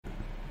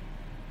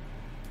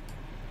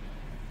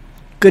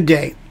Good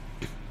day.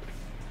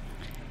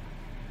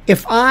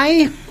 If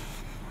I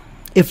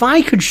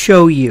could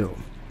show you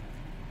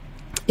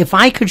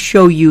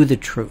the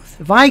truth,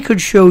 if I could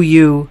show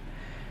you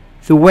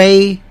the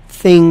way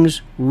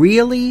things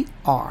really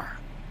are,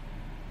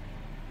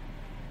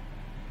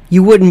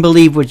 you wouldn't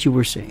believe what you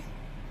were seeing.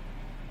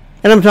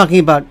 And I'm talking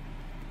about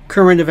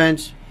current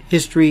events,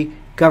 history,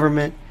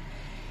 government,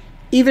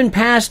 even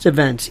past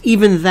events,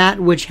 even that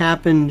which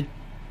happened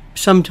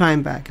some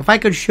time back. If I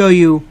could show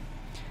you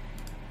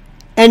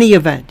any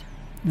event,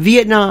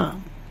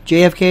 Vietnam,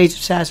 JFK's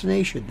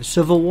assassination, the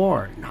Civil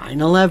War,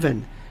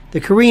 9/11,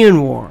 the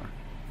Korean War,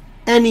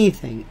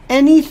 anything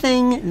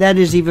that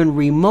is even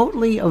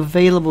remotely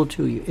available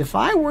to you, if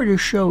I were to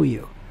show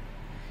you,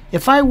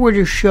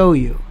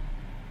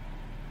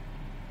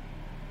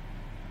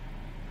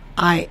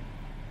 I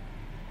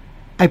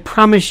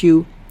promise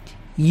you,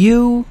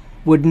 you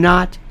would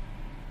not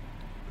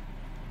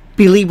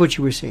believe what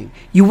you were seeing.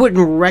 You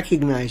wouldn't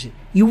recognize it.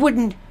 You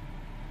wouldn't.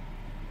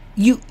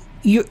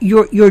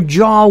 Your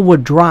jaw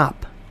would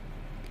drop.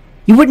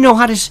 You wouldn't know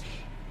how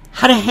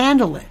to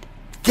handle it.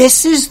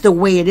 This is the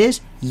way it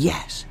is?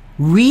 Yes.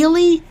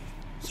 Really?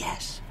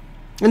 Yes.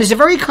 And it's a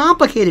very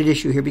complicated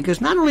issue here,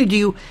 because not only will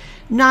you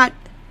not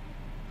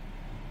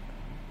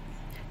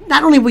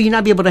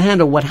be able to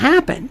handle what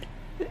happened,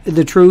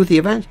 the truth, the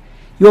event,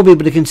 you won't be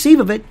able to conceive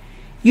of it.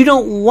 You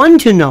don't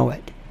want to know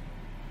it.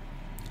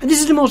 And this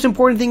is the most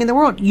important thing in the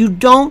world. You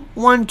don't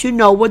want to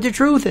know what the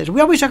truth is. We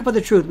always talk about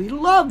the truth. We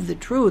love the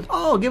truth.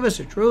 Oh, give us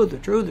the truth, the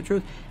truth, the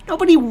truth.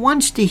 Nobody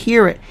wants to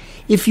hear it.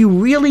 If you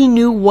really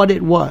knew what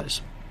it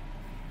was,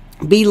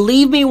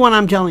 believe me when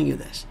I'm telling you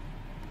this.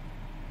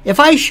 If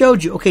I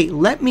showed you, okay,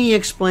 let me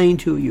explain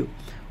to you.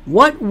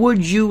 What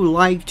would you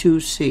like to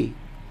see?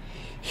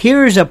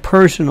 Here's a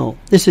personal,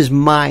 this is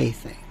my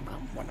thing,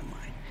 one of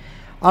mine.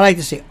 I like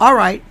to say, all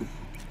right,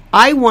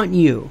 I want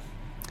you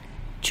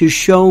to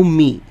show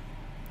me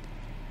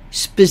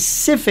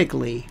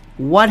specifically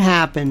what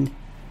happened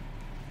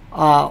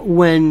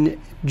when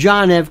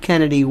John F.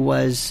 Kennedy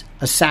was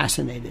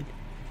assassinated,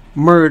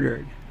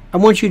 murdered. I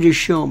want you to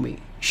show me.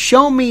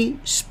 Show me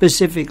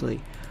specifically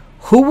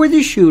who were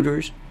the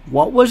shooters,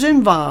 what was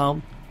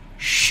involved.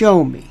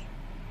 Show me.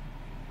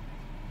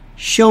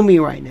 Show me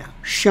right now.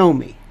 Show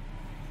me.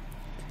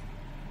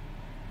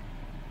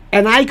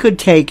 And I could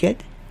take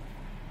it,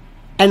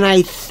 and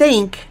I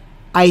think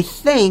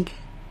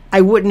I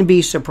wouldn't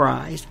be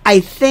surprised. I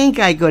think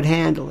I could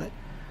handle it.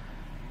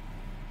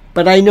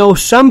 But I know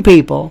some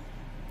people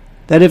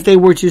that if they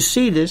were to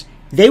see this,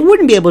 they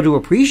wouldn't be able to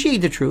appreciate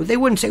the truth. They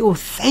wouldn't say, oh,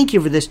 thank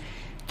you for this.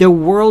 Their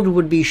world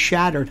would be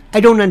shattered. I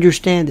don't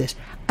understand this.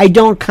 I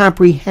don't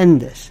comprehend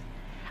this.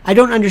 I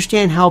don't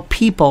understand how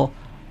people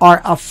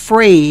are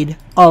afraid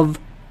of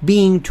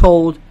being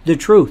told the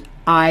truth.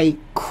 I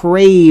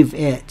crave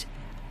it.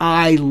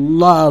 I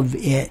love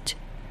it.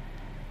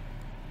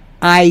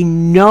 I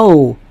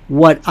know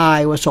what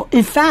I was told.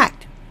 In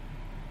fact,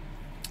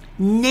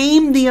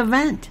 name the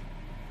event.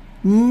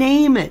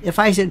 Name it. If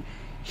I said,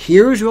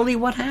 here's really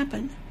what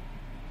happened.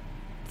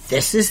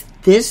 This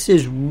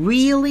is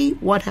really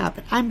what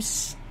happened. I'm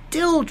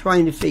still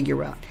trying to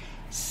figure out.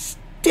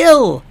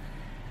 Still,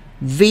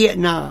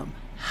 Vietnam.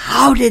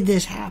 How did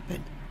this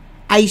happen?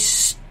 I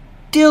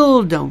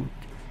still don't.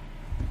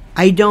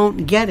 I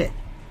don't get it.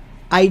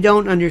 I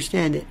don't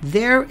understand it.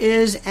 There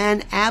is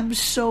an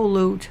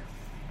absolute...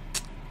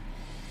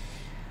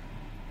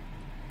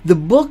 The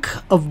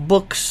book of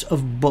books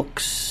of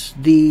books,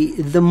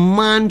 the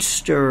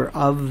monster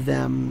of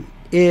them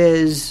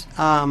is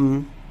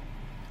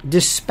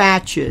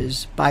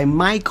Dispatches by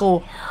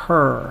Michael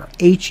Herr,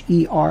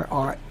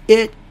 Herr.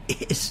 It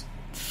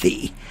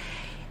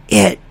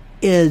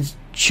is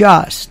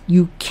just,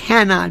 you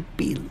cannot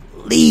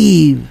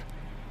believe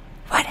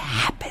what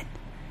happened.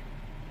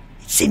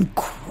 It's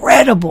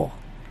incredible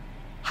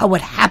how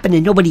it happened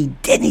and nobody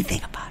did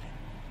anything about it.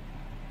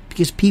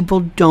 Because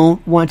people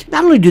don't want,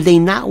 not only do they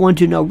not want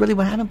to know really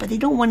what happened, but they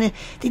don't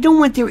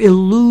want their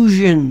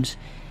illusions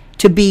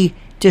to be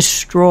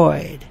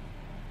destroyed.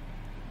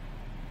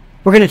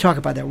 We're going to talk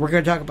about that. We're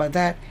going to talk about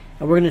that.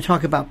 And we're going to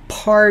talk about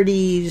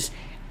parties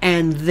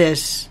and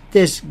this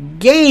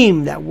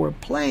game that we're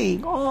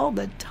playing all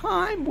the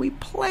time. We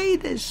play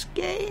this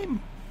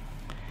game.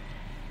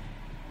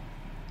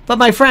 But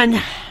my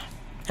friend,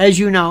 as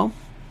you know,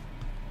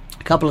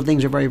 a couple of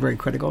things are very, very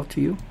critical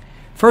to you.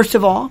 First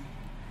of all,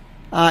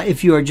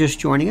 if you are just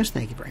joining us,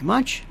 thank you very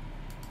much.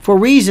 For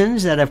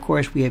reasons that, of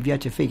course, we have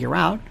yet to figure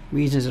out,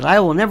 reasons that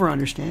I will never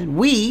understand,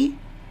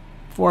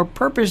 for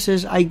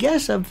purposes, I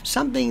guess, of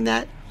something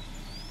that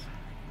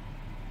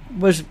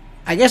was,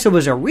 I guess it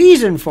was a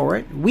reason for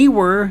it, we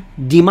were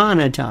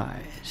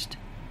demonetized.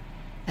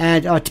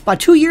 And about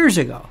 2 years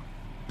ago.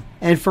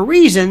 And for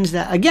reasons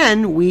that,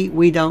 again,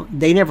 we don't,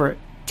 they never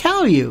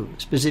tell you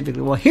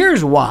specifically, well,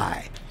 here's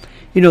why.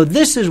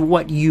 This is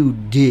what you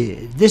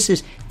did. This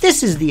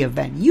is the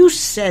event. You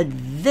said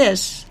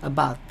this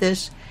about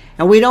this,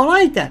 and we don't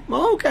like that.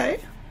 Well,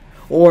 okay.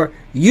 Or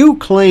you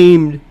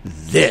claimed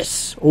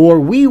this, or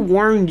we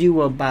warned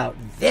you about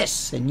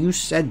this, and you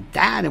said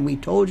that, and we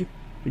told you.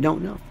 We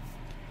don't know.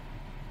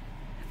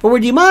 But we're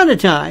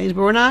demonetized,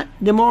 but we're not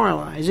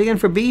demoralized. Again,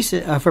 for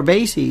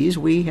bases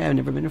we have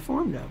never been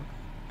informed of.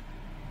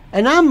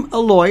 And I'm a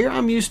lawyer.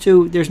 I'm used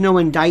to, there's no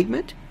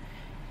indictment,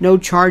 no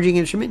charging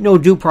instrument, no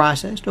due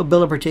process, no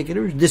bill of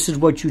particulars. This is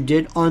what you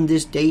did on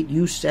this date.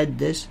 You said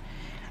this.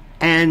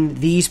 And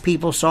these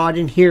people saw it,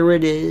 and here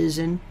it is.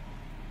 And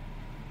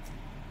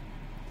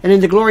in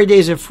the glory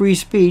days of free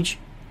speech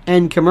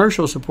and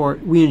commercial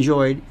support, we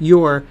enjoyed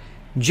your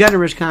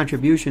generous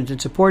contributions and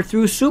support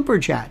through Super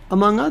Chat,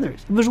 among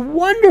others. It was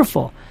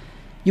wonderful.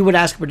 You would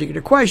ask a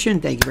particular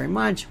question. Thank you very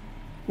much.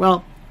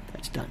 Well,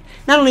 that's done.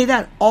 Not only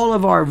that, all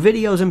of our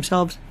videos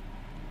themselves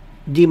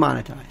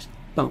demonetized.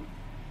 Boom.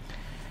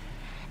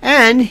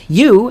 And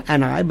you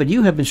and I, but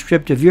you have been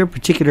stripped of your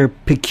particular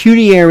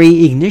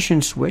pecuniary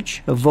ignition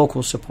switch of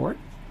vocal support.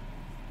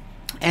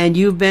 And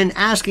you've been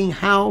asking,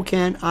 how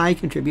can I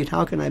contribute?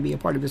 How can I be a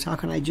part of this? How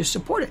can I just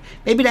support it?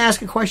 Maybe to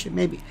ask a question,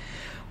 maybe.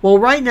 Well,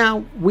 right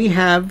now we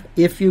have,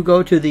 if you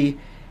go to the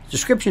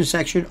description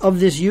section of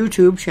this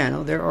YouTube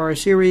channel, there are a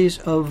series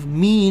of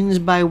means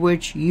by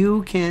which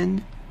you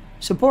can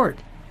support.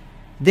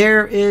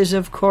 There is,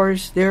 of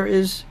course,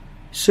 PayPal.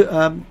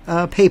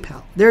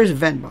 There's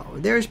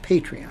Venmo. There's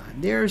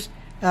Patreon. There's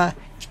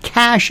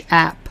Cash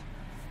App.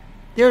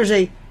 There's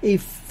a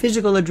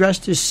physical address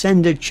to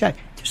send a check.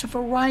 There's a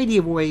variety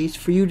of ways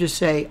for you to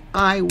say,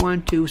 I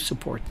want to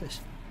support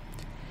this.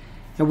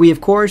 And we, of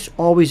course,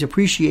 always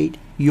appreciate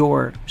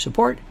your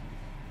support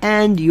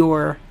and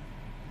your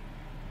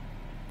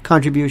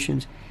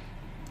contributions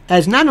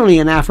as not only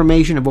an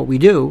affirmation of what we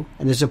do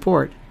and the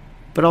support,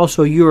 but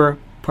also your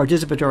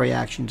participatory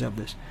actions of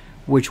this,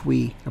 which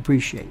we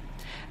appreciate.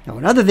 Now,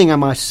 another thing I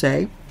must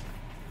say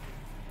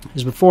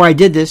is before I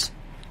did this,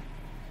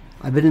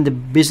 I've been in the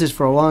business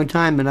for a long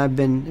time, and I've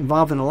been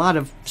involved in a lot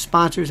of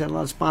sponsors, and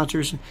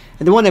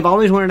the one I've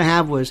always wanted to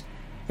have was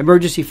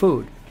emergency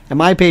food. And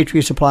My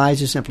Patriot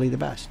Supplies is simply the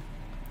best.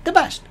 The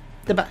best.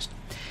 The best.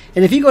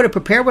 And if you go to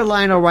Prepare with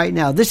Lionel right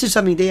now, this is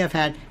something they have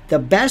had the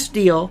best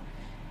deal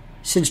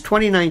since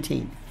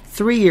 2019.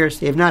 3 years,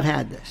 they have not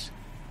had this.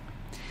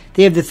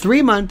 They have the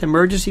 3-month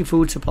emergency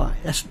food supply.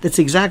 That's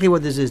exactly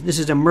what this is. This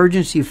is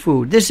emergency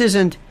food. This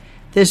isn't,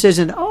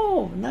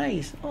 oh,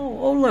 nice.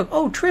 Oh, look.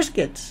 Oh,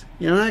 Triscuits.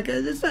 You know,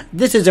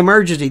 this is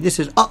emergency. This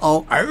is,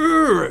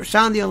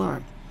 sound the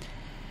alarm.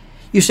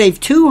 You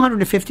save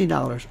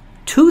 $250,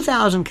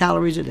 2,000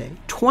 calories a day,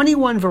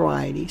 21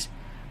 varieties,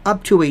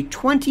 up to a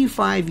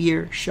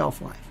 25-year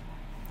shelf life.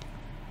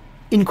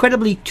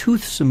 Incredibly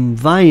toothsome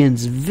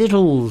viands,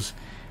 victuals,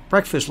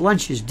 breakfast,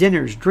 lunches,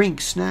 dinners,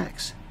 drinks,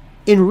 snacks.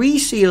 In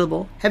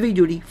resealable,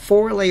 heavy-duty,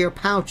 4-layer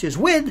pouches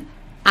with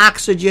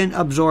oxygen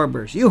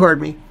absorbers. You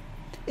heard me.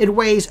 It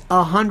weighs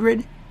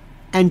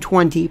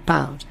 120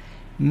 pounds.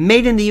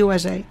 Made in the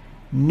USA,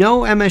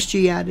 no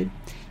MSG added,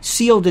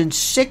 sealed in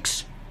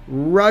 6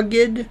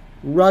 rugged,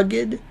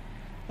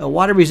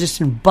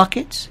 water-resistant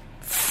buckets,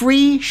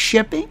 free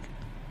shipping.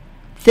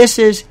 This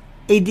is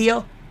a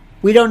deal.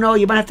 We don't know.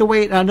 You might have to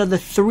wait another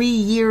 3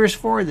 years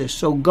for this.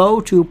 So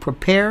go to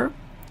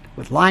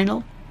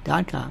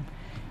preparewithlionel.com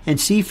and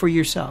see for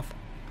yourself.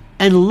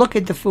 And look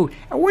at the food.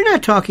 And we're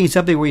not talking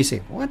something where you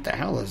say, what the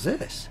hell is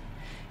this?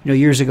 You know,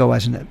 years ago,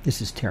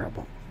 this is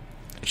terrible.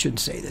 I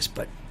shouldn't say this,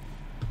 but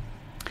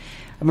I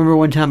remember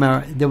one time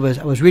I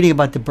was reading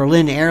about the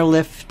Berlin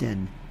airlift,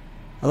 and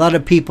a lot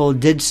of people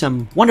did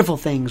some wonderful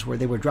things where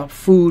they would drop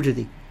food to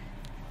the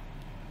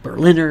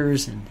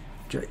Berliners and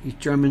East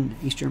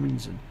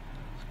Germans, and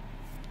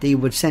they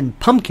would send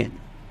pumpkin.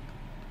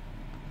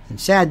 And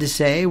sad to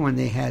say, when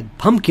they had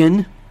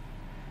pumpkin,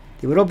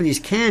 they would open these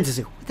cans and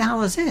say, what the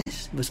hell is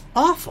this? It was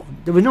awful.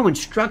 There was no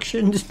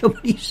instructions.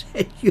 Nobody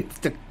said you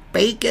have to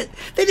bake it.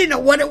 They didn't know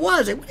what it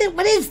was.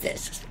 What is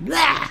this?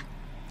 Blah.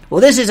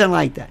 Well, this isn't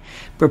like that.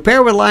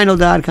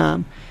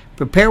 PrepareWithLionel.com.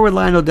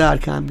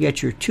 PrepareWithLionel.com.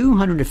 Get your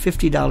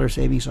 $250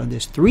 savings on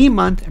this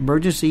 3-month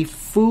emergency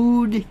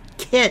food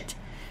kit.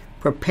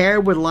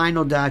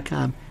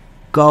 PrepareWithLionel.com.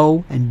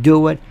 Go and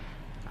do it.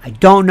 I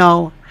don't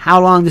know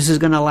how long this is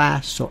going to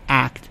last, so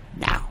act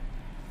now.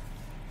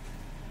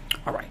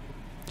 All right.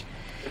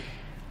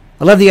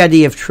 I love the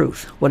idea of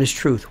truth. What is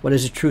truth? What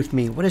does the truth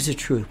mean? What is the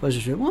truth? What is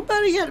the truth? Well,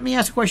 better yet, let me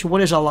ask the question,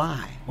 what is a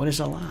lie? What is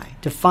a lie?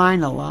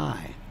 Define a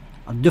lie.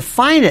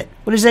 Define it.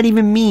 What does that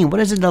even mean?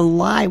 What is it, a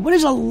lie? What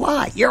is a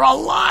lie? You're a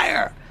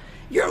liar.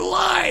 You're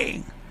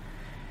lying.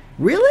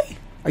 Really?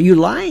 Are you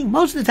lying?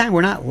 Most of the time,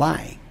 we're not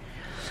lying.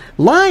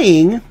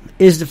 Lying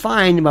is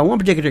defined by one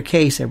particular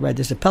case I read,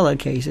 this appellate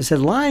case. It said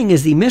lying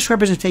is the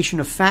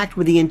misrepresentation of fact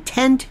with the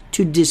intent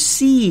to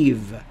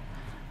deceive.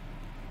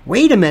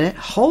 Wait a minute.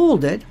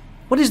 Hold it.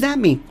 What does that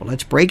mean? Well,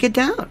 let's break it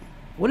down.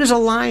 What does a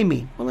lie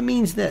mean? Well, it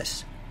means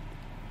this.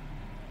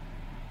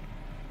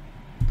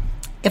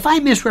 If I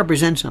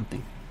misrepresent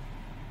something,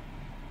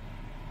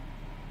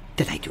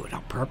 did I do it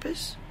on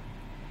purpose?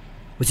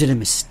 Was it a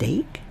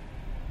mistake?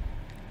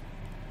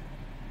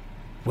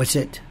 Was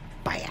it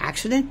by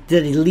accident?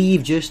 Did I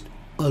leave just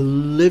a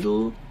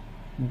little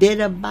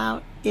bit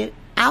about it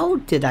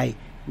out? Did I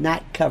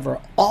not cover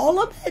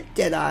all of it?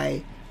 Did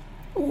I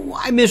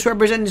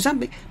misrepresented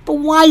something? But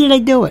why did I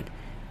do it?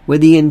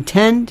 With the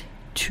intent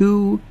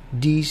to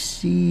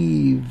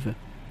deceive.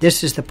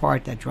 This is the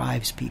part that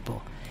drives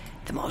people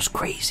the most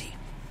crazy.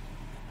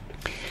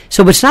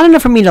 So it's not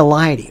enough for me to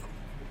lie to you.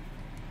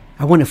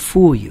 I want to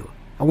fool you.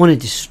 I want to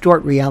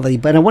distort reality,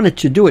 but I wanted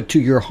to do it to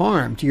your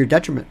harm, to your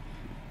detriment.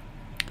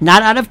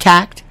 Not out of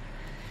tact,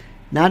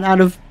 not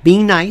out of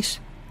being nice.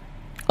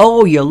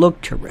 Oh, you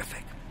look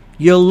terrific.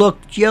 You look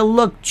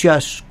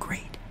just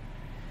great.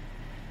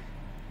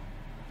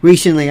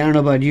 Recently, I don't know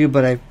about you,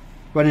 but I've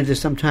run into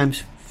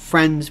sometimes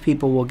friends,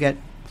 people will get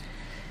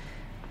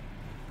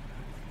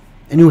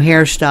a new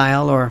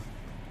hairstyle, or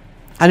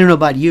I don't know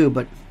about you,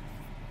 but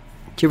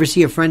do you ever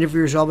see a friend of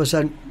yours all of a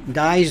sudden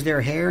dyes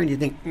their hair and you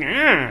think,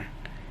 nah.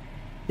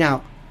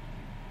 Now,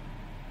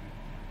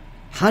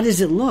 how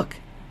does it look?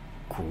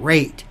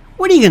 Great.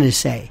 What are you going to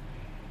say?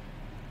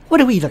 What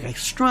do we look like?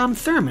 Strom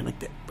Thurmond?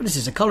 Like, what is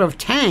this, the color of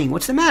Tang?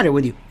 What's the matter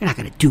with you? You're not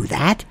going to do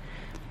that.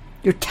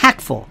 You're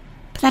tactful.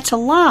 But that's a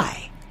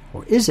lie.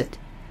 Or is it?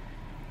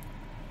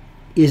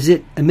 Is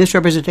it a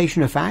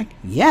misrepresentation of fact?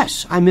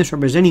 Yes, I'm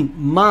misrepresenting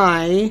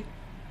my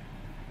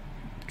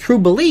true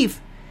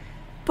belief,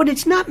 but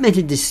it's not meant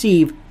to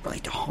deceive,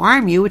 like to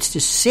harm you. It's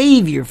to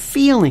save your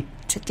feeling.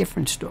 It's a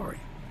different story.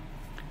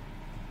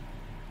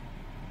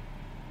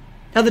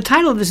 Now, the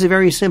title of this is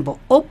very simple.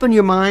 Open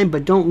your mind,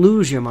 but don't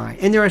lose your mind.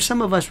 And there are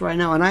some of us right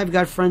now, and I've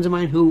got friends of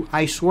mine who,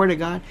 I swear to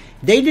God,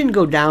 they didn't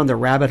go down the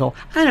rabbit hole.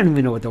 I don't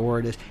even know what the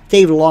word is.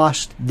 They've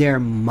lost their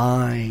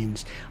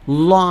minds.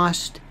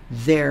 Lost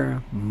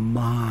their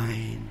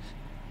minds.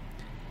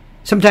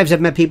 Sometimes I've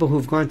met people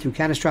who've gone through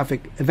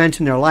catastrophic events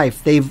in their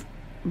life. They've,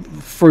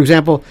 for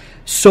example,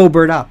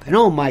 sobered up. And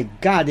oh my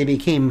God, they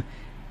became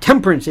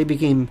temperance. They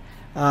became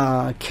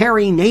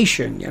Carrie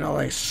Nation,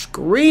 like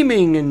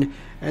screaming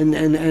and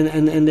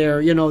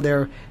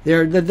they're,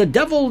 they're the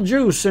devil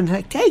juice, and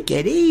like, take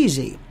it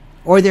easy.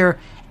 Or they're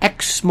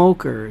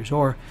ex-smokers.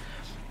 Or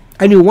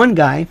I knew one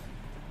guy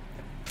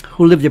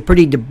who lived a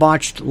pretty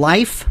debauched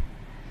life,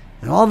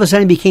 and all of a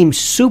sudden became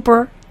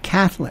super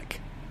Catholic.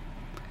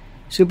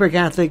 Super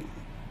Catholic,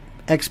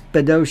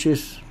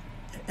 expeditious.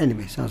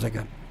 Anyway, sounds like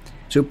a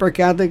super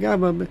Catholic.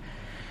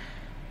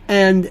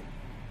 And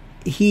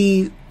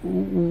he,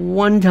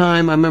 one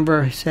time, I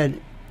remember, said,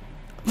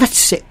 let's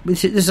say,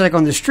 this is like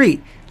on the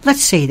street,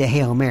 let's say the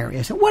Hail Mary.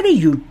 I said, what are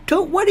you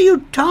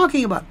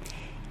talking about?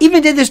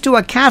 Even did this to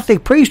a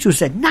Catholic priest who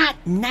said, not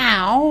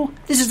now.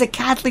 This is a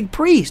Catholic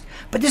priest.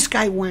 But this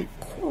guy went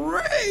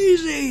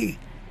crazy.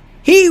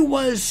 He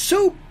was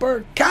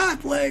super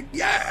Catholic.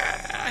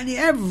 Yeah. And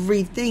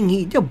everything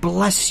he did,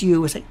 bless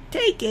you. It's like,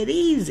 take it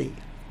easy.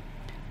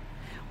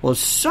 Well,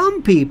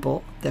 some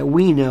people that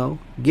we know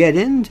get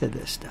into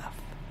this stuff.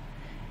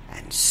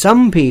 And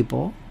some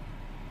people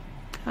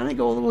kind of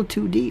go a little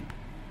too deep.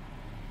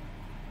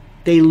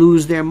 They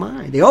lose their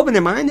mind. They open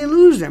their mind, they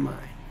lose their mind.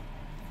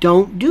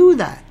 Don't do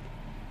that.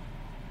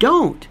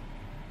 Don't.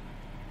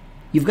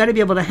 You've got to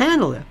be able to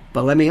handle it.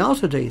 But let me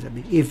also tell you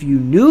something. If you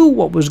knew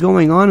what was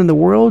going on in the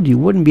world, you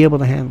wouldn't be able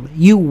to handle it.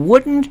 You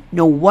wouldn't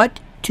know what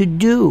to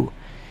do.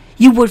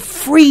 You would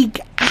freak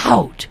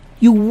out.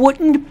 You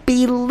wouldn't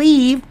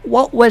believe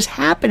what was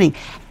happening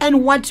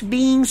and what's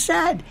being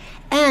said.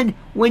 And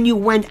when you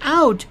went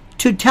out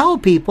to tell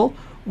people,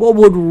 what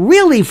would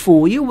really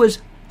fool you was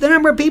the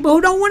number of people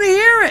who don't want to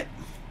hear it.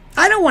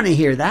 I don't want to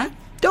hear that.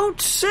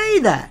 Don't say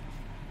that.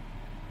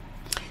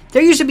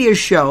 There used to be a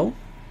show.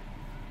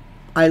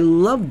 I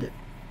loved it.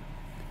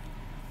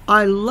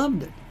 I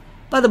loved it.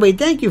 By the way,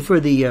 thank you for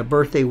the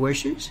birthday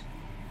wishes.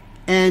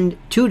 And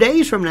 2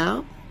 days from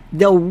now,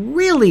 they'll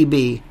really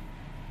be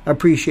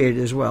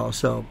appreciated as well.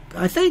 So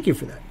I thank you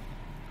for that.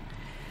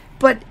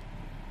 But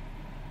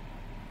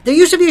there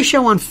used to be a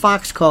show on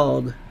Fox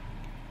called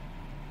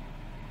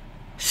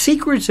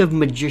Secrets of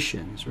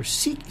Magicians, or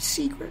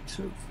Secrets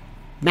of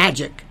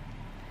Magic.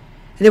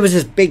 And there was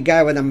this big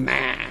guy with a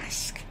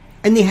mask.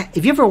 And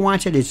if you ever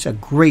watch it, it's a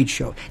great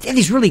show. They have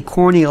these really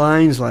corny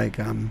lines like,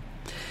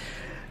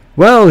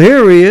 well,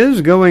 here he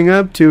is going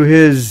up to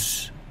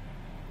his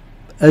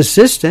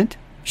assistant.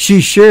 She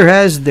sure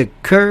has the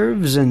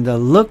curves and the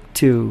look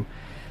to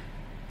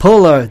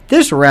pull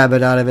this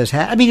rabbit out of his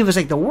hat. I mean, it was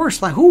like the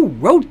worst line. Who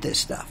wrote this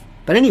stuff?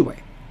 But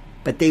anyway,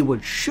 they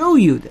would show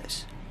you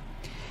this.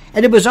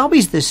 And it was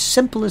always the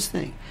simplest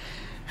thing.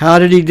 How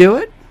did he do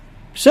it?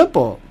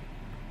 Simple.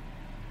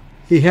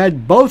 He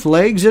had both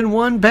legs in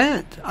one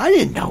pant. I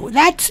didn't know.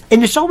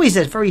 And it's always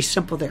that very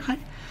simple thing.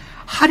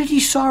 How did he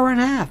saw her in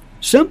half?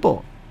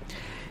 Simple.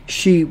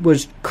 She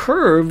was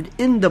curved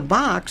in the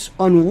box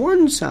on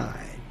one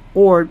side.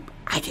 Or,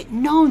 I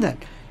didn't know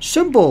that.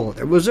 Simple.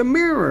 There was a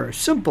mirror.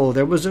 Simple.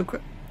 There was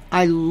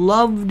I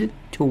loved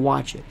to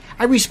watch it.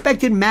 I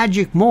respected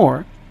magic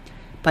more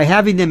by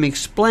having them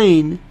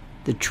explain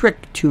the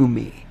trick to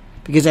me.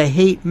 Because I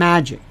hate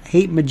magic. I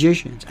hate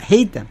magicians. I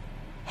hate them.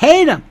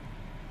 Hate them.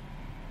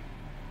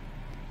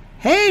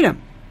 Hate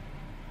them.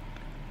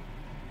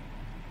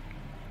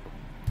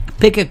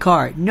 Pick a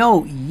card.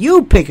 No,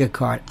 you pick a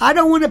card. I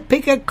don't want to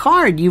pick a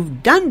card.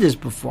 You've done this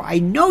before. I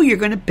know you're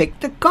going to pick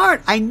the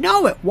card. I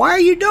know it. Why are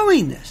you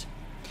doing this?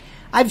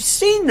 I've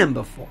seen them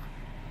before.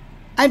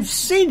 I've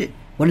seen it.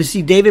 Want to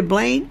see David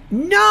Blaine?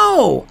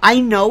 No, I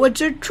know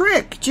it's a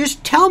trick.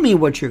 Just tell me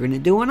what you're going to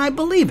do and I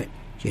believe it.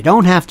 You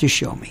don't have to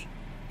show me.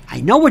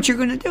 I know what you're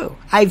going to do.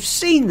 I've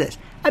seen this.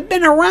 I've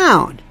been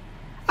around.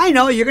 I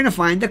know you're going to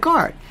find the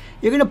card.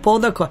 You're going to pull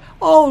the card.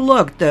 Oh,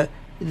 look,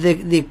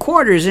 the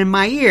quarter's in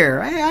my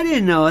ear. I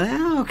didn't know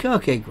that.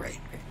 Okay, great.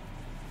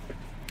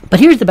 But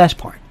here's the best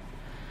part.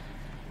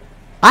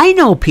 I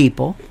know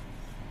people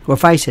who,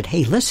 if I said,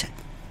 hey, listen,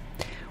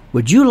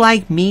 would you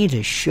like me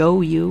to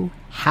show you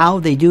how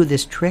they do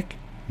this trick?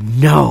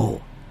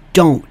 No,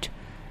 don't.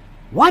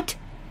 What?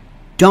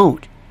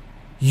 Don't.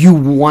 You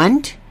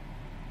want?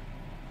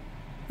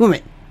 Wait a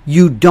minute.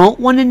 You don't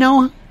want to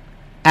know?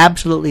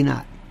 Absolutely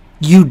not.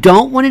 You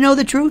don't want to know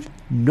the truth?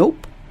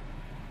 Nope.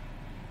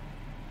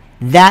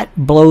 That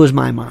blows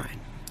my mind.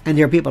 And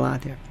there are people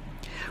out there.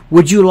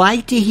 Would you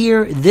like to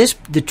hear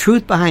the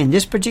truth behind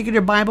this particular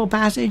Bible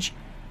passage?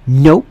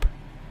 Nope.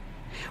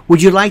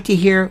 Would you like to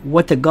hear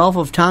what the Gulf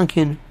of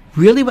Tonkin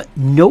really was?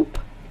 Nope.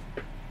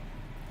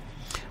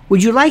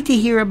 Would you like to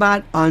hear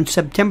about on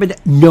September?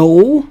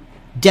 No,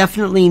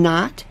 definitely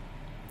not.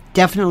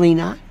 Definitely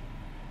not.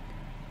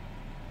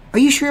 Are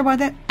you sure about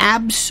that?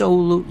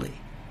 Absolutely.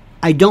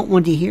 I don't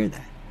want to hear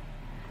that.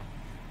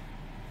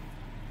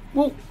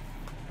 Well,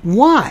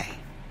 why?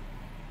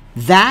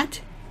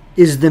 That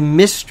is the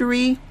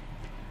mystery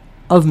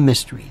of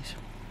mysteries.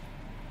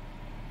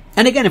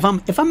 And again, if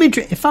I'm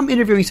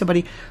interviewing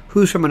somebody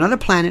who's from another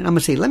planet, I'm going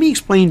to say, let me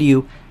explain to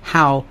you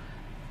how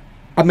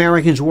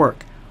Americans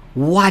work.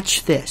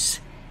 Watch this.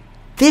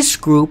 This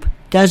group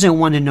doesn't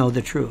want to know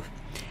the truth.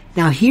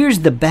 Now, here's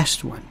the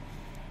best one.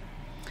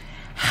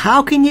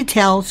 How can you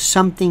tell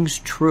something's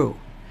true?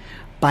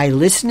 By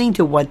listening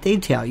to what they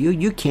tell you,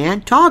 you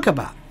can't talk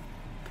about.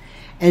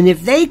 And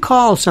if they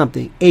call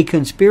something a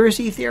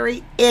conspiracy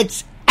theory,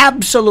 it's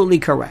absolutely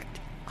correct.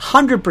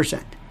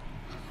 100%.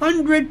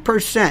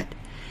 100%.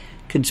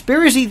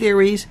 Conspiracy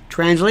theories,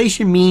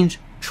 translation means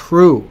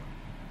true.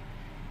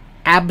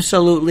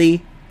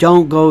 Absolutely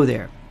don't go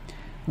there.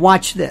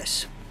 Watch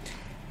this.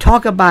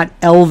 Talk about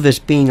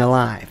Elvis being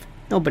alive.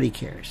 Nobody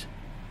cares.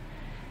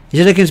 Is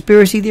it a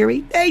conspiracy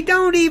theory? They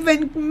don't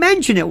even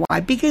mention it.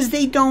 Why? Because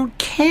they don't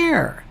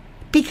care.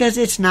 Because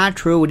it's not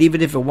true, and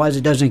even if it was,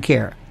 it doesn't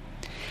care.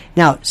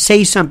 Now,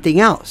 say something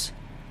else.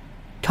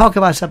 Talk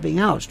about something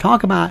else.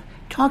 Talk about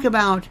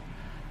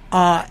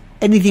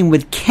anything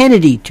with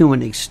Kennedy to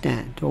an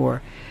extent,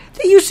 or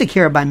they used to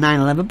care about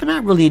 9/11, but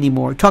not really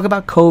anymore. Talk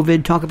about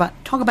COVID. Talk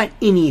about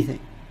anything.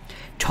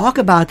 Talk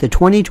about the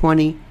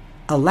 2020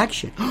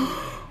 election.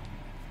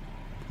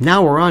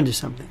 Now we're on to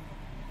something.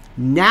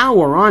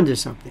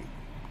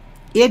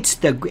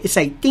 It's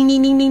like ding,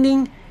 ding, ding, ding,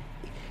 ding.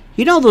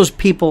 You know those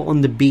people on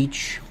the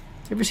beach?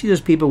 You ever see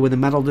those people with the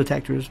metal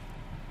detectors?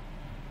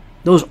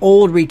 Those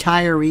old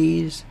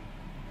retirees.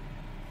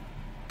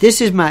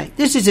 This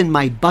isn't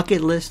my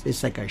bucket list.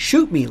 It's like a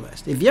shoot me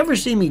list. If you ever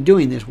see me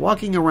doing this,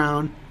 walking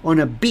around on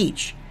a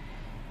beach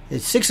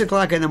at 6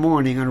 o'clock in the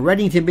morning on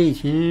Reddington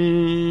Beach,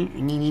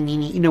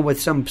 with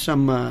some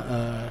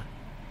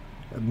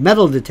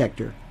metal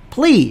detector,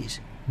 please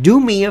do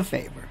me a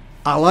favor.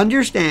 I'll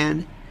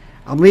understand.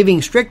 I'm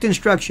leaving strict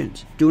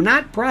instructions. Do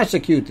not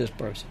prosecute this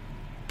person.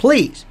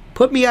 Please,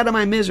 put me out of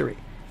my misery.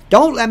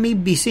 Don't let me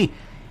be seen.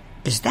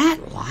 Is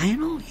that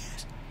Lionel?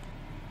 Yes.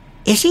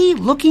 Is he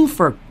looking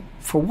for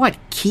what?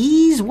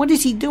 Keys? What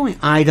is he doing?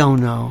 I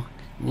don't know.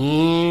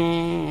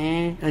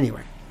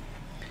 Anyway.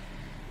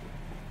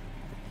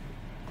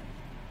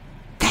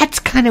 That's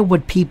kind of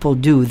what people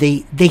do.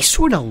 They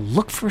sort of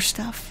look for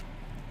stuff.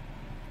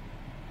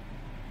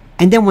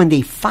 And then when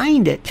they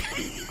find it,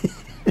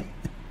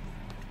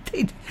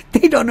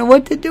 they don't know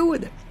what to do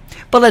with it.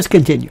 But let's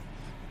continue.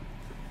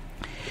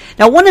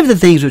 Now, one of the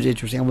things that was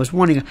interesting,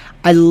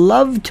 I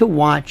love to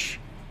watch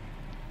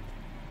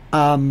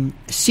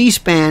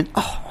C-SPAN.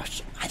 Oh,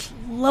 I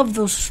love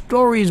those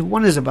stories.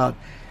 One is about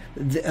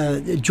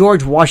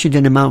George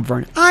Washington and Mount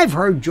Vernon. I've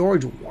heard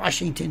George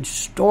Washington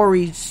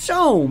stories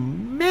so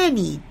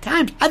many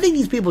times. I think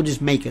these people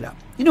just make it up.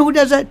 You know who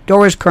does that?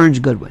 Doris Kearns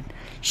Goodwin.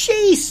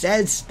 She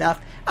says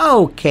stuff.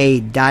 Okay,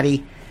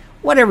 Dottie,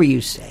 whatever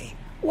you say.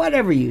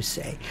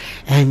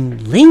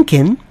 And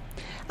Lincoln,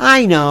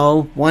 I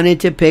know,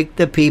 wanted to pick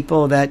the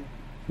people that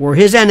were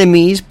his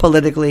enemies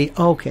politically.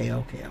 Okay.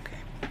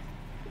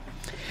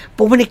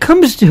 But when it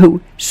comes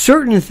to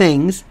certain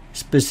things,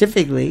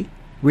 specifically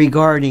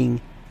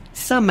regarding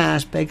some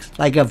aspects,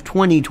 like of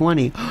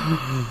 2020,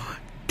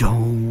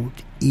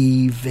 don't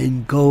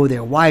even go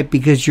there. Why?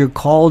 Because you're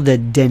called a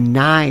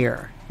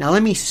denier. Now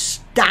let me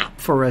stop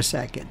for a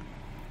second.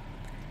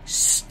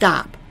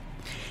 Stop.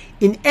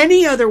 In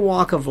any other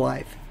walk of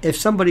life, if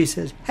somebody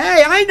says,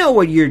 hey, I know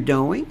what you're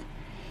doing,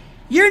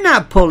 you're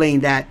not pulling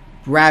that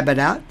rabbit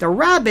out. The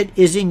rabbit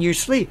is in your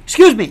sleeve.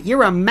 Excuse me,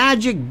 you're a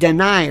magic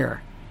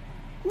denier.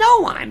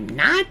 No, I'm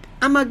not.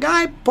 I'm a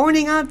guy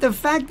pointing out the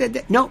fact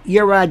that... No,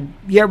 you're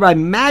a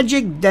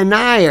magic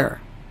denier.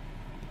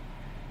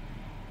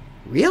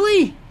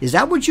 Really? Is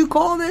that what you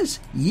call this?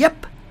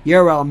 Yep,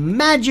 you're a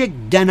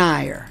magic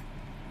denier.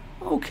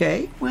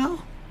 Okay,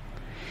 well...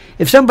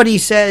 If somebody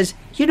says,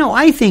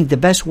 I think the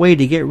best way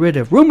to get rid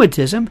of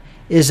rheumatism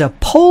is a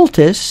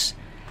poultice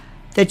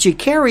that you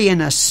carry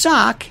in a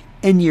sock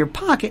in your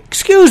pocket.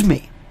 Excuse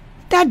me,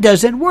 that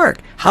doesn't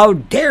work. How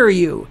dare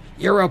you?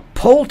 You're a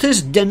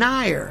poultice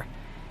denier.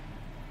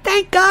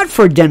 Thank God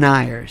for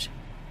deniers.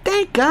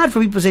 Thank God for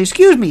people who say,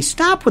 excuse me,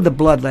 stop with the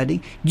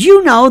bloodletting. Do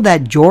you know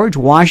that George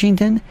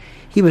Washington,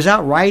 he was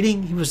out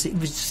riding, he was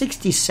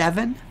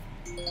 67.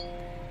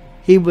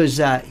 He was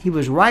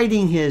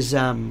riding his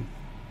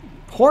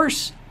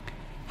horse,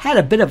 had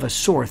a bit of a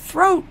sore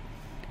throat,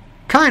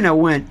 kind of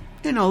went,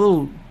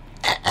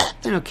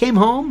 came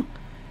home,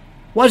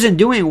 wasn't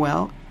doing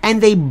well,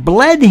 and they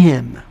bled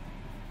him.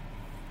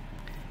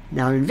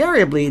 Now,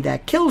 invariably,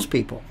 that kills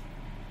people.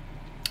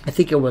 I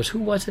think it was, who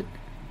was it?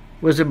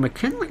 Was it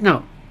McKinley?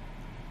 No.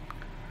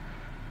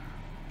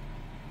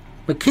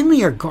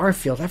 McKinley or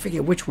Garfield, I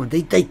forget which one.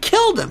 They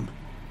killed him.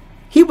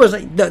 He was,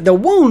 the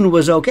wound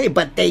was okay,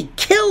 but they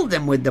killed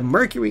him with the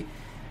mercury.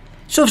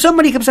 So if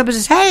somebody comes up and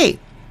says, hey,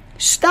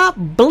 stop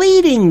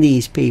bleeding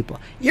these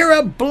people. You're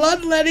a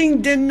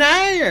bloodletting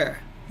denier.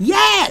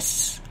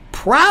 Yes.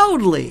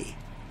 Proudly.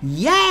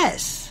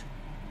 Yes.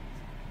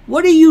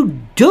 What are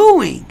you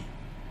doing?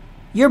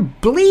 You're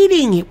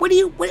bleeding. What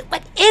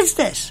is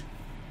this?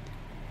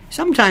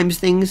 Sometimes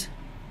things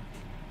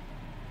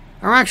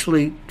are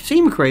actually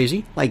seem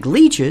crazy, like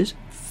leeches,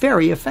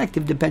 very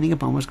effective depending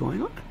upon what's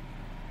going on.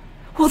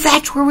 Well,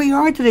 that's where we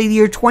are today, the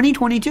year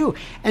 2022.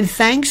 And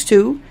thanks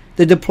to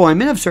the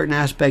deployment of certain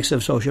aspects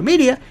of social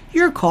media,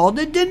 you're called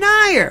a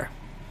denier.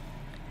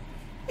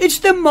 It's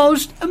the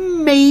most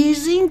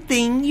amazing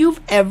thing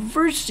you've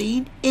ever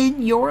seen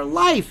in your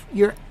life.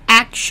 You're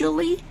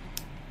actually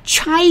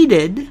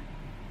chided.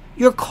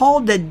 You're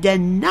called a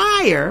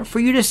denier for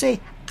you to say,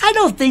 I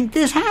don't think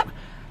this happened.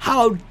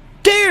 How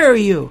dare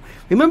you?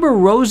 Remember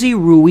Rosie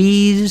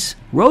Ruiz?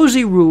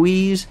 Rosie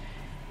Ruiz,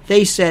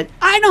 they said,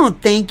 I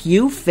don't think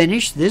you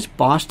finished this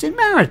Boston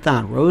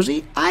Marathon,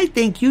 Rosie. I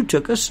think you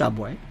took a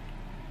subway.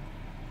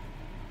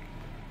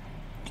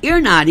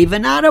 You're not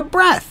even out of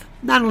breath.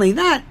 Not only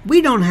that,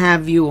 we don't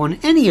have you on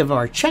any of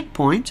our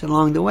checkpoints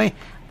along the way.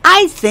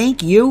 I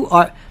think you're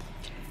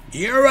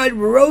a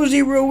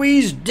Rosie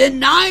Ruiz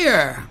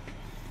denier.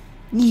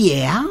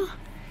 Yeah.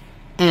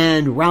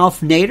 And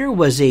Ralph Nader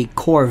was a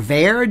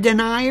Corvair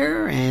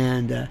denier,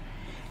 and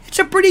it's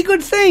a pretty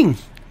good thing.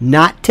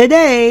 Not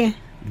today.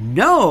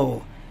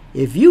 No.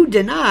 If you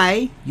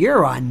deny,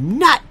 you're a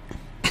nut.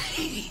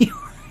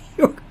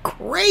 You're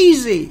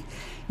crazy.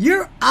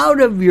 You're out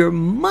of your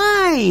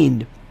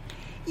mind.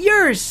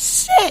 You're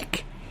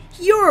sick.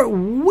 You're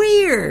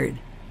weird.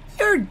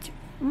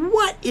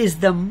 What is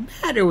the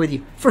matter with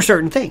you? For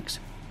certain things.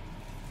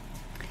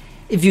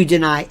 If you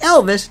deny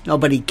Elvis,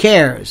 nobody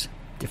cares.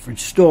 Different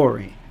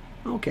story.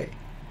 Okay.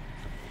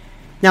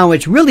 Now,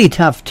 it's really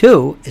tough,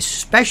 too,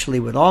 especially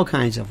with all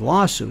kinds of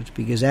lawsuits,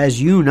 because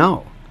as you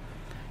know,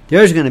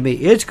 it's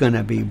going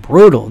to be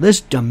brutal.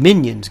 This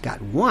Dominion's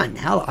got one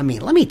hell. I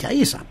mean, let me tell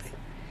you something.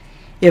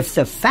 If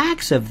the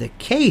facts of the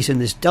case in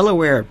this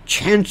Delaware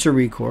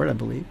Chancery Court, I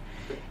believe,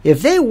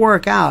 if they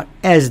work out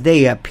as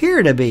they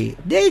appear to be,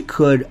 they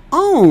could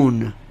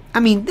own. I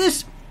mean,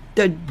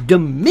 the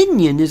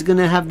Dominion is going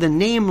to have the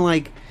name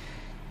like,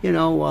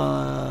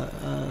 Shinola.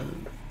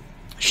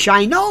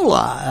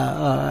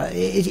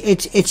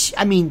 It's.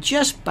 I mean,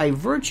 just by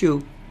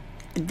virtue,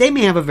 they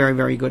may have a very,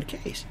 very good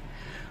case,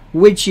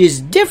 which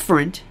is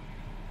different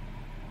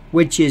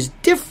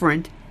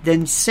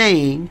than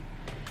saying,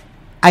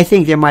 I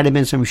think there might have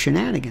been some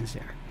shenanigans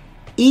there.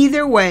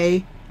 Either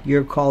way,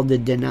 you're called a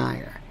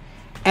denier.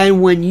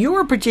 And when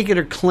your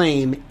particular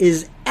claim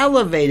is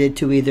elevated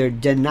to either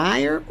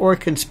denier or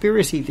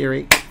conspiracy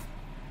theory,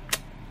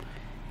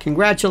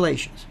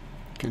 congratulations.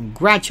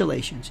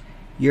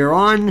 You're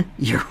on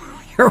the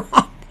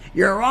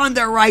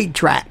right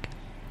track.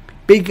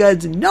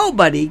 Because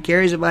nobody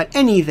cares about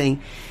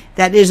anything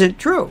that isn't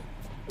true.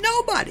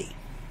 Nobody.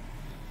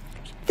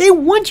 They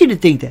want you to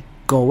think that.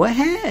 Go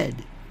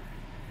ahead.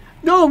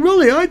 No,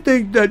 really, I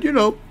think that,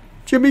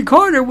 Jimmy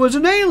Carter was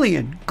an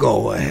alien.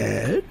 Go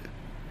ahead.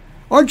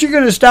 Aren't you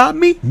going to stop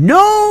me?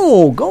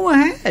 No, go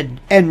ahead.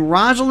 And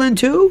Rosalind,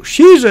 too?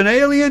 She's an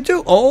alien,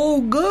 too.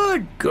 Oh,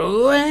 good.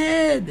 Go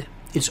ahead.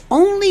 It's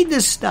only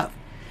this stuff.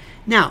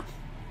 Now,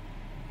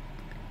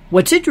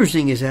 what's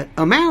interesting is that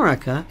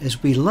America,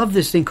 as we love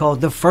this thing called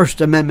the First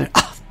Amendment.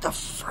 Oh, the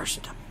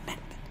First Amendment.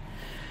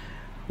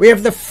 We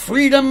have the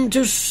freedom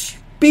to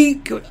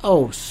speak.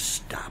 Oh,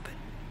 stop it.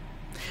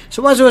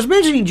 So as I was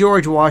mentioning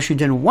George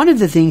Washington, one of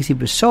the things he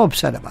was so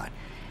upset about,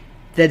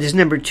 that his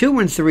number 2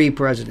 and 3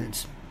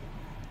 presidents,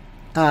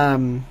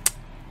 well,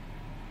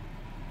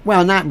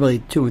 not really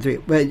 2 and 3,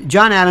 but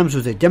John Adams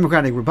was a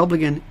Democratic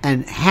Republican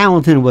and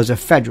Hamilton was a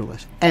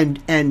Federalist.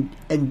 And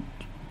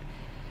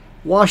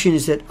Washington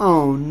said,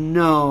 oh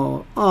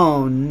no,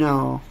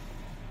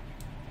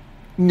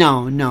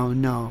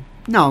 no,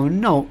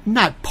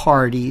 not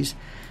parties.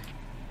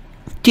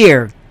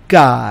 Dear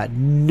God,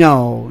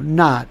 no,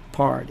 not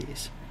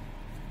parties.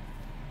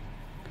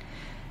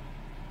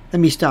 Let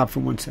me stop for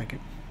 1 second.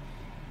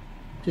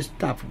 Just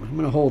stop for one. I'm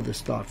going to hold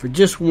this thought for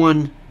just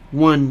one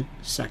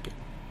second.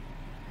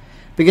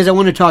 Because I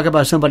want to talk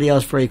about somebody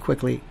else very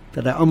quickly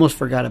that I almost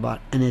forgot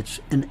about,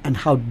 and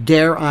how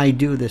dare I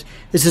do this.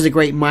 This is a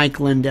great Mike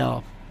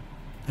Lindell.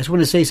 I just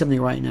want to say something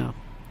right now.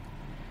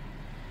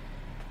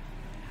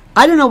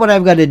 I don't know what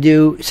I've got to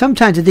do.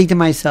 Sometimes I think to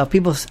myself,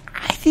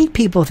 I think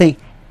people think,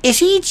 is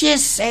he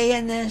just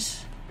saying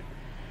this?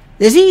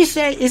 Is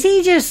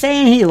he just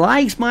saying he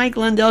likes Mike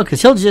Lindell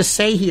because he'll just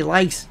say he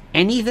likes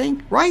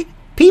anything, right?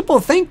 People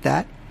think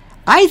that.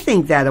 I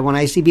think that when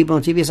I see people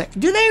on TV, it's like,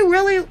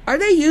 are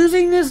they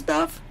using this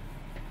stuff?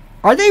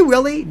 Are they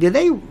really?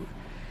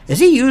 Is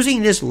he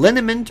using this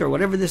liniment or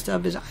whatever this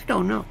stuff is? I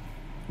don't know.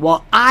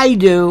 Well, I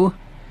do,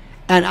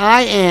 and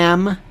I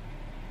am,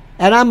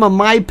 and I'm a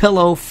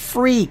MyPillow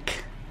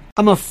freak.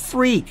 I'm a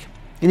freak.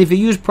 And if you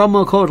use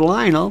promo code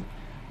Lionel,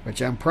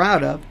 which I'm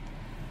proud of,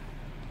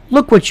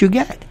 look what you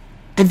get.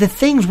 And the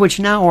things which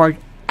now are,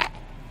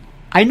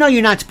 I know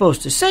you're not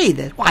supposed to say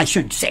this. Well, I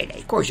shouldn't say that.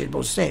 Of course you're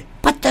supposed to say it.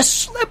 But the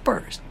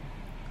slippers,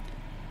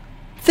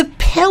 the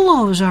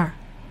pillows are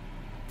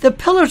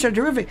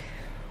terrific.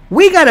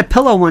 We got a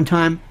pillow one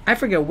time. I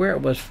forget where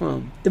it was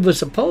from. It was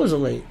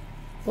supposedly,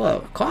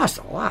 well, it cost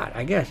a lot,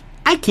 I guess.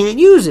 I can't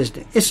use this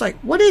thing. It's like,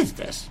 what is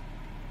this?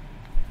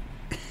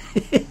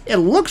 It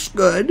looks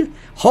good,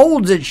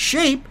 holds its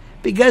shape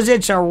because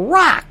it's a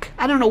rock.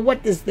 I don't know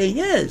what this thing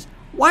is.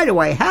 Why do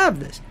I have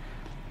this?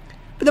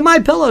 But the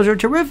MyPillows are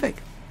terrific.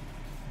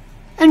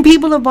 And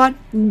people have bought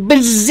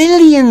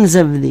bazillions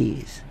of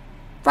these.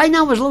 Right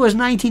now as low as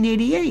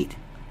 $19.88.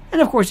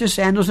 And of course the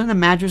sandals and the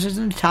mattresses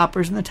and the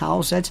toppers and the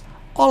towel sets,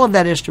 all of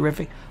that is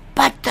terrific.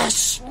 But the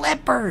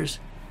slippers,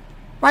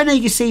 right now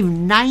you can save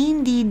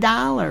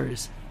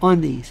 $90 on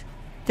these.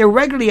 They're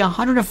regularly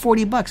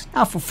 $140.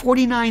 Now for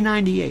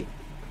 $49.98.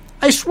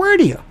 I swear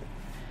to you.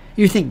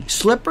 You're thinking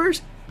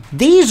slippers?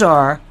 These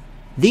are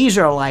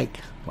like,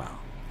 well,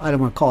 I don't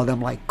want to call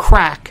them like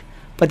crack,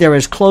 but they're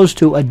as close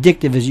to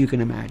addictive as you can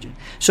imagine.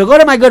 So go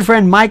to my good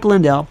friend Mike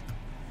Lindell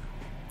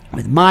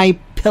with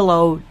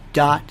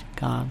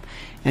MyPillow.com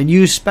and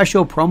use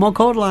special promo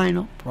code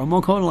Lionel,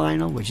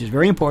 which is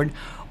very important.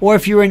 Or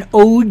if you're an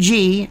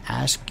OG,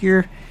 ask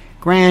your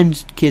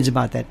grandkids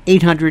about that.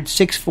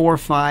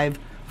 800-645-4965.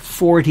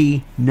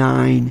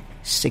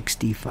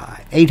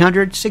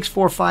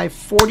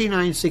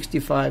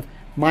 800-645-4965.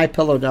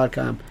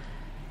 MyPillow.com.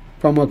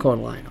 Promo code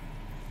Lionel.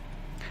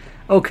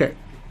 Okay.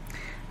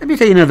 Let me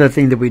tell you another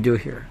thing that we do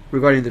here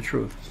regarding the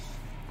truth.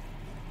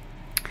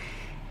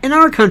 In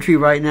our country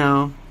right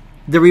now,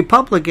 the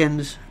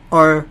Republicans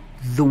are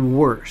the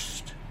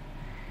worst.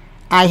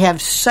 I have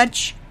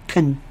such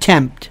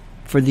contempt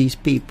for these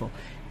people.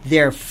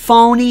 They're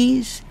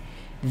phonies.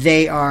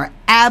 They are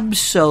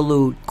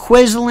absolute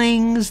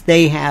quislings.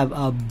 They have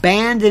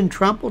abandoned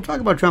Trump. We'll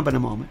talk about Trump in a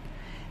moment.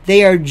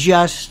 They are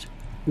just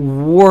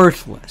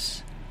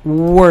worthless.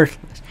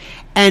 Worthless.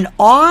 And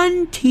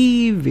on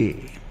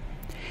TV,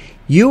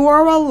 you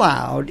are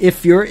allowed,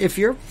 if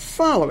you're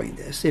following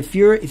this, if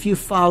you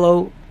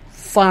follow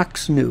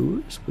Fox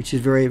News, which is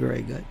very,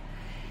 very good,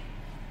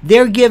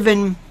 they're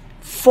given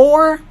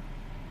 4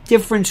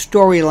 different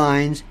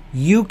storylines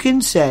you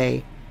can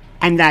say,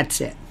 and that's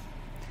it.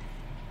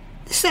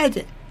 That's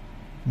it.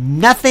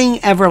 Nothing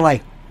ever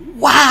like,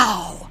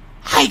 wow,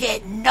 I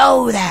didn't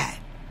know that.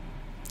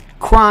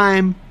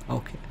 Crime,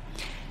 okay.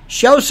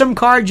 Show some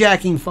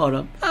carjacking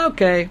photo,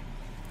 okay.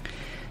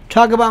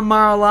 Talk about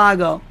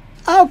Mar-a-Lago,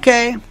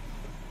 okay.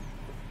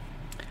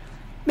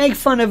 Make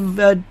fun of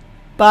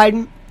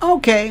Biden,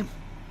 okay.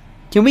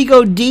 Can we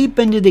go deep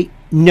into the...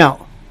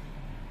 No.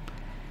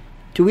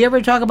 Do we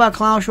ever talk about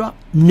Klaus Schwab?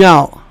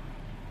 No.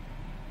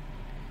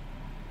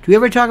 Do we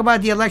ever talk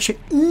about the election?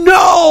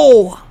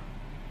 No!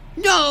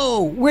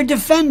 No! We're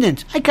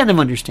defendants. I kind of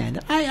understand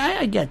it.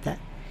 I get that.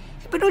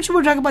 But don't you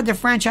want to talk about the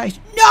franchise?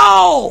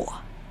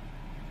 No!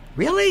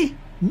 Really?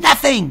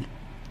 Nothing.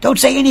 Don't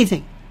say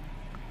anything.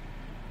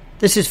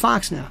 This is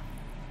Fox now.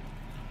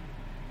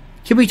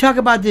 Can we talk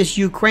about this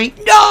Ukraine?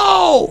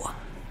 No!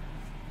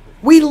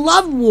 We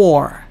love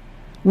war.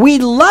 We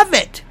love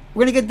it.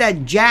 We're going to get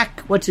that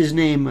Jack, what's his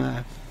name?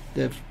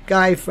 The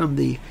guy from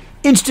the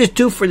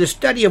Institute for the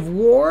Study of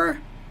War.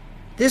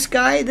 This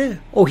guy,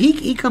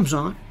 he comes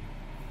on.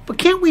 But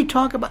can't we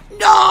talk about...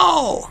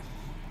 No!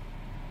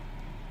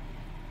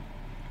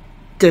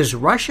 Does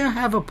Russia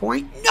have a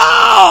point?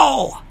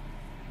 No!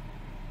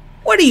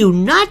 What are you,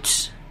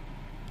 nuts?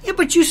 Yeah,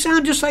 but you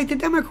sound just like the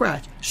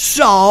Democrats.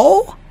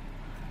 So?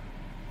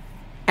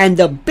 And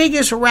the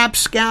biggest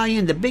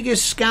rapscallion, the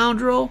biggest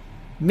scoundrel,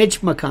 Mitch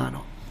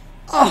McConnell.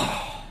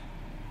 Oh.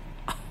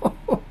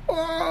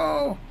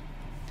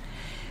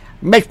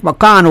 Mitch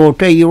McConnell will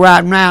tell you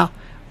right now,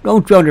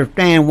 don't you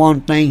understand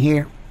one thing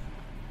here?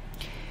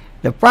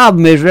 The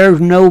problem is there's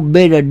no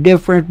bit of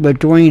difference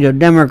between the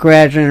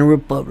Democrats and the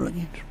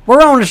Republicans.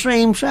 We're on the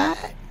same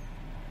side.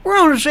 We're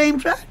on the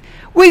same side.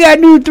 We got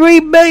a new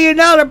 $3 billion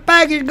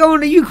package going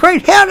to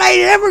Ukraine. Hell,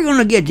 they ain't ever going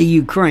to get to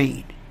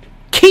Ukraine.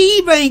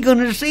 Kyiv ain't going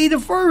to see the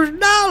first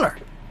dollar.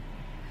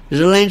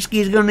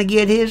 Zelensky's going to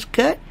get his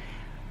cut.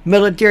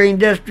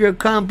 Military-industrial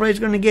complex is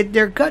going to get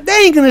their cut. They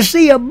ain't going to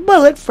see a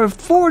bullet for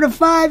 4 to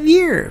 5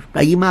 years.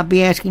 Now, you might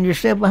be asking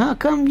yourself, well, how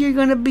come you're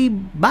going to be...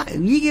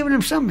 You giving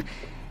them something...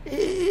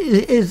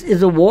 Is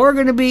the war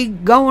going to be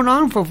going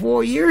on for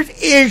 4 years?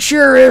 It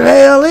sure as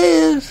hell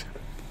is.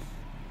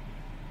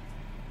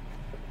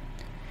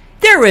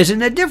 There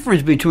isn't a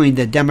difference between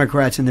the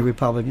Democrats and the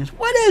Republicans.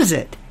 What is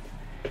it?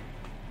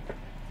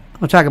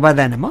 We'll talk about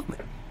that in a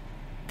moment.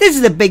 This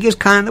is the biggest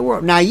con in the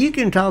world. Now, you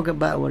can talk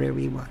about whatever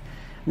you want.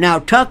 Now,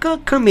 Tucker,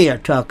 come here,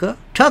 Tucker.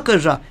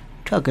 Tucker's a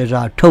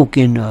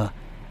token,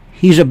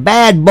 he's a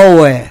bad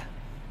boy.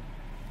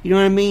 You know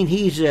what I mean?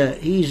 He's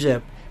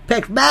a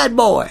bad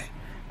boy.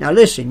 Now,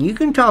 listen, you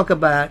can talk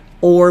about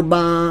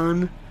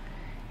Orban.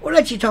 We'll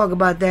let you talk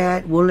about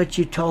that. We'll let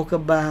you talk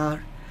about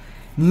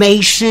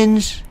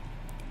Masons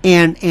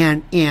and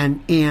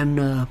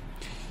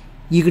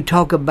you can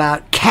talk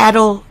about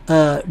cattle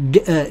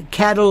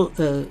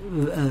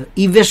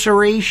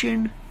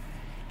evisceration,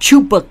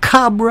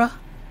 chupacabra.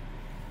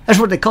 That's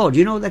what they called.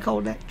 You know what they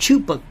called that?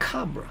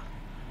 Chupacabra.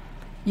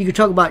 You can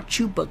talk about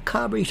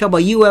chupacabra. You can talk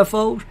about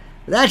UFOs.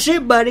 That's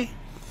it, buddy.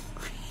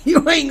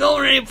 You ain't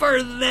going any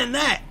further than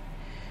that.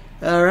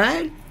 All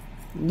right?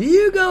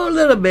 You go a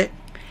little bit.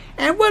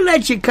 And we'll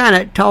let you kind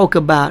of talk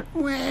about,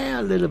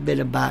 well, a little bit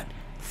about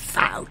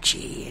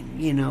Fauci.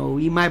 And, you know,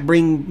 you might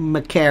bring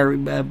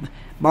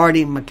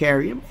Marty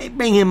McCary.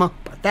 Bring him up.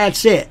 But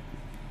that's it.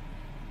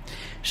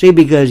 See,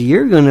 because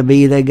you're going to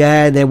be the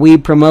guy that we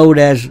promote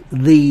as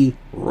the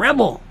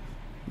rebel.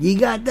 You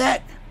got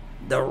that?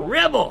 The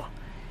rebel.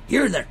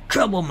 You're the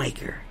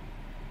troublemaker.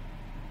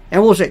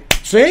 And we'll say,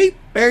 see,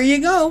 there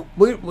you go.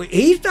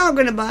 He's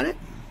talking about it.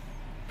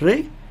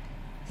 See?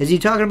 Is he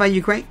talking about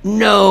Ukraine?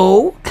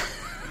 No.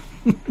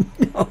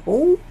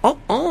 No.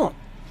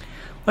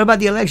 What about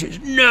the elections?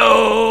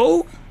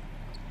 No.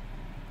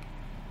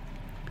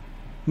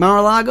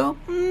 Mar-a-Lago?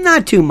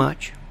 Not too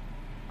much.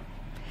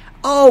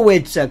 Oh,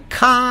 it's a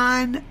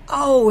con.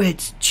 Oh,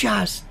 it's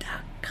just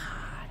a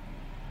con.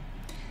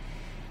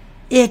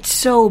 It's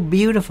so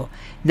beautiful.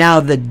 Now,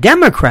 the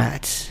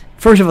Democrats,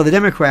 first of all,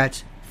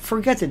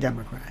 forget the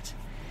Democrats.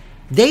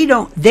 They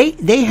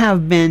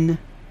have been,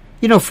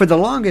 you know, for the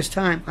longest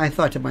time, I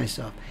thought to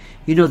myself,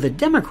 you know, the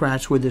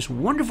Democrats were this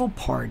wonderful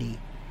party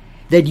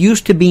that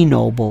used to be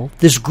noble,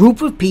 this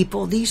group of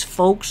people, these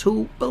folks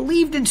who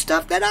believed in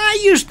stuff that I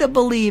used to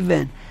believe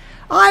in.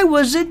 I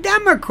was a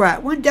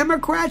Democrat when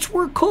Democrats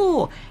were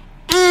cool.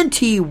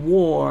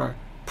 Anti-war,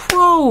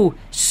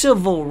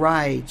 pro-civil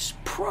rights,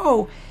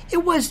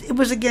 it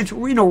was against,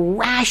 you know,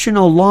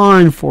 rational law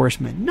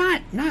enforcement.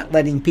 Not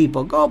letting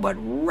people go, but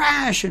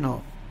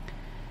rational.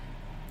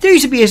 There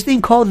used to be this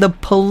thing called the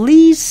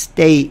police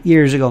state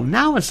years ago.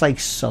 Now it's like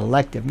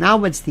selective.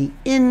 Now it's the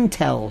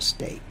intel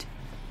state.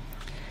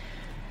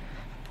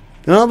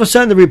 And all of a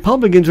sudden, the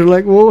Republicans were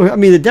like,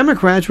 the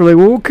Democrats were like,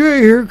 well,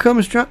 okay, here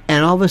comes Trump.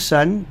 And all of a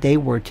sudden, they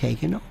were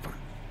taken over.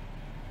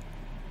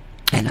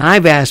 And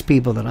I've asked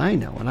people that I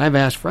know, and I've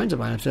asked friends of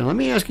mine, I've said, let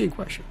me ask you a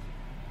question.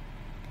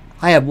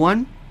 I have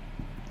one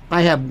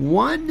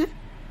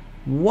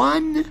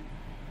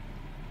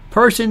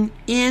person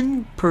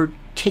in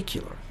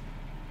particular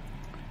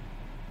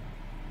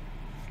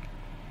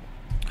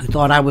who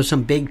thought I was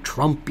some big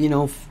Trump, you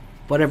know,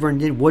 whatever,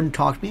 and wouldn't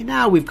talk to me.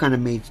 Now we've kind of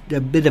made a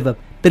bit of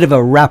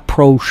a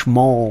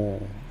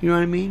rapprochement. You know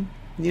what I mean?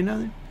 You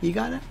know that? You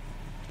got it?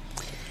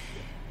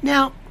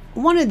 Now,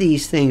 one of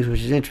these things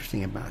which is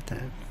interesting about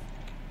that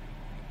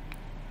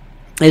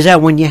is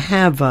that when you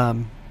have,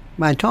 when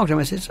I talked to him,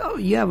 I said, so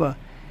you have a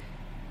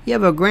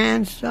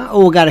grandson?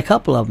 Oh, we got a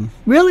couple of them.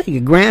 Really?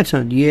 Your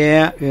grandson?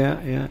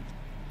 Yeah.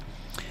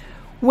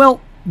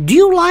 Well, do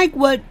you like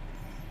what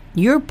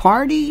your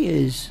party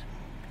is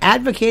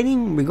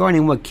advocating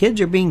regarding what kids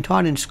are being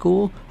taught in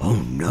school?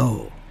 Oh,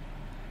 no.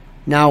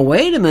 Now,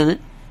 wait a minute.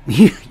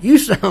 You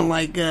sound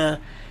like Ron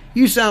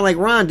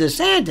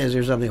DeSantis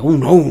or something. Oh,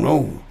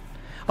 no.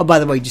 Oh, by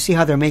the way, did you see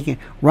how they're making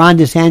Ron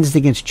DeSantis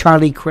against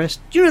Charlie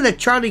Crist? Do you know that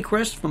Charlie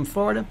Crist from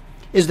Florida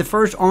is the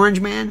first orange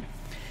man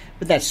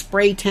with that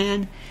spray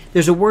tan?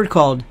 There's a word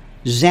called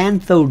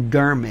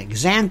xanthodermic.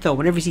 Xantho,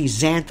 whenever you see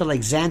xantho,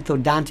 like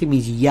xanthodonty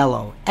means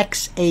yellow.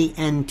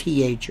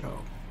 Xantho.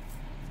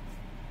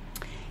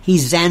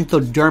 He's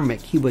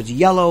xanthodermic. He was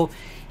yellow.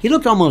 He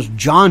looked almost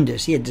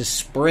jaundiced. He had this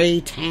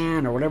spray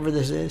tan or whatever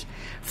this is.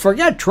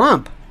 Forget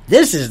Trump.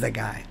 This is the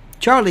guy.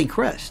 Charlie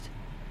Crist.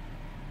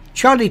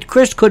 Charlie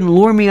Crist couldn't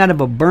lure me out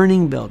of a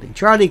burning building.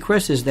 Charlie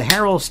Crist is the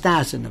Harold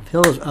Stassen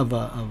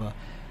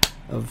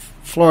of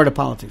Florida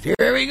politics.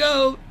 Here we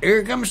go.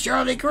 Here comes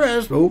Charlie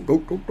Crist. Oh,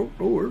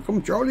 here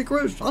comes Charlie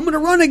Crist. I'm going to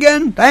run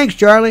again. Thanks,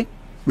 Charlie.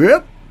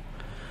 Yep.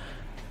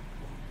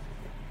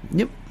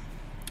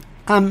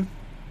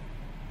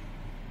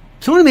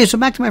 So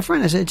back to my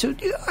friend. I said, so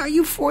are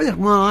you for this?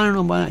 Well, I don't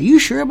know about that. Are you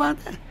sure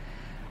about that?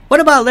 What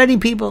about letting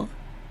people...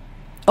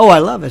 Oh, I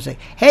love it. I say,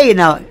 hey,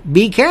 now,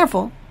 be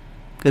careful.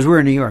 Because we're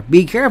in New York.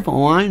 Be careful.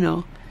 Oh, I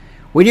know.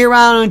 When you're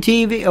out on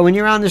TV, or when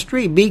you're on the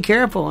street, be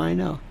careful. I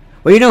know.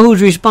 Well, you know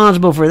who's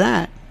responsible for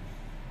that?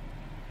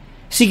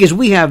 See, because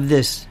we have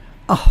this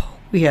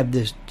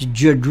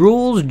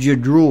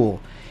jadrool.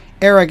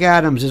 Eric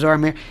Adams is our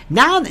mayor.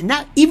 Now,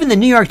 even the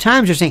New York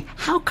Times are saying,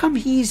 how come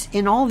he's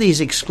in all these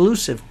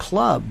exclusive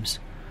clubs?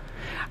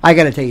 I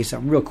got to tell you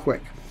something real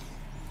quick.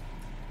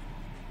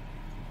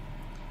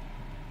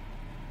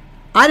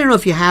 I don't know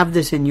if you have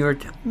this in your...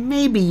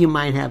 Maybe you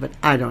might have it.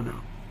 I don't know.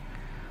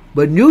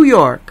 But New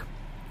York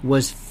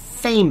was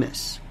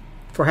famous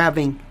for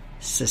having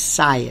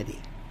society.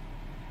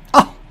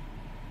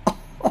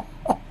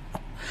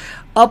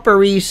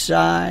 Upper East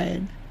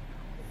Side.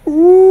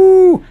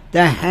 Ooh,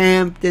 the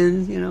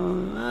Hamptons,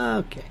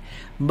 okay.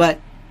 But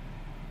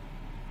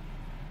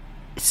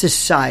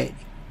society.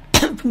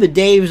 From the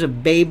days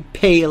of Babe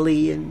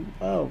Paley and,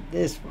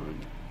 this one.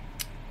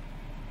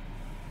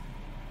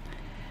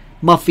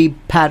 Muffy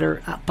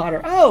Potter.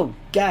 Oh,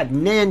 God,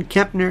 Nan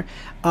Kempner.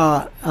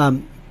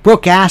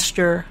 Brooke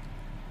Astor.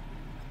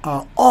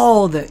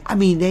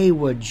 They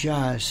were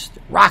just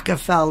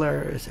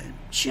Rockefellers and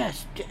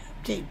just,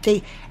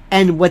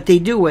 and what they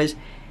do is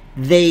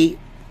they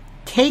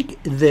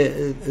take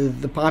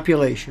the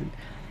population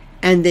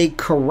and they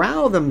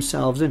corral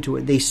themselves into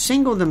it. They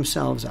single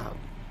themselves out.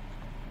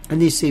 And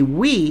they say,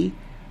 we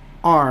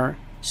are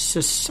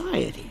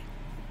society.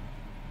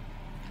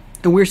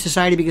 And we're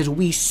society because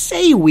we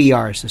say we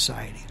are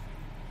society.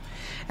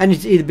 And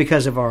it's either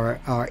because of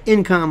our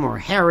income or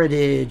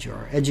heritage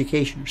or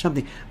education or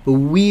something. But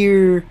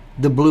we're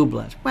the blue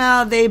bloods.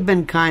 Well, they've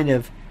been kind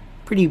of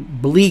pretty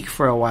bleak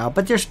for a while,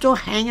 but they're still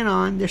hanging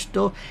on.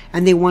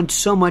 And they want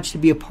so much to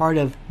be a part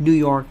of New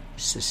York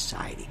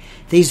society.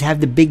 They used to have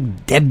the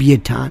big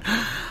debutante.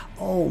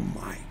 Oh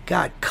my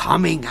God,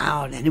 coming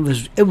out, and it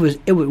was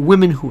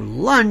women who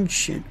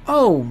lunch, and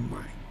oh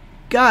my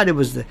God, it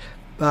was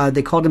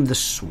they called them the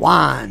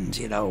Swans,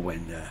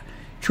 when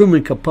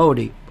Truman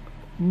Capote.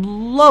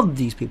 Love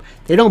these people.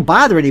 They don't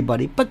bother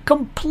anybody, but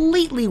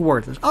completely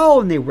worthless.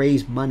 Oh, and they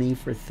raise money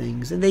for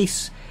things, and they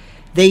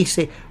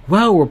say,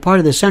 well, we're part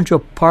of the Central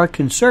Park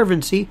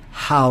Conservancy.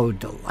 How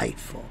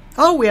delightful.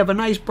 Oh, we have a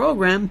nice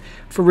program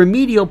for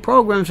remedial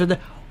programs for the...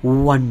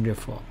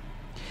 Wonderful.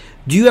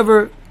 Do you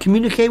ever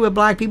communicate with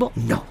black people?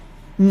 No.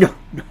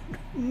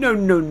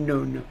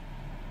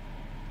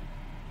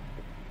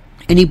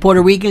 Any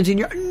Puerto Ricans in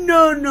your...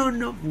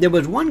 No. There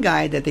was one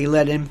guy that they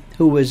let in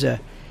who was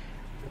a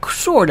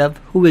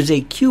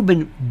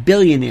Cuban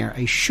billionaire,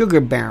 a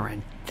sugar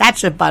baron.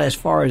 That's about as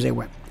far as they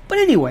went. But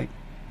anyway...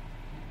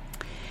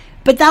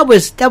 But that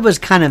was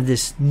kind of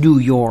this New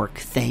York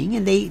thing,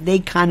 and they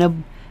kind of,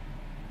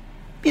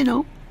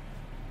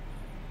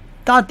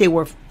 thought they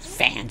were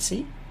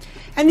fancy.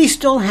 And they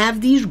still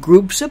have these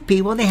groups of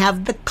people. They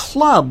have the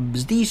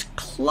clubs. These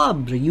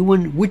clubs. Are you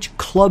in which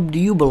club do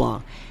you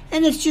belong?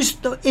 And it's just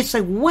it's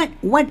like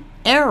what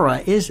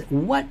era is it?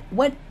 What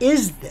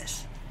is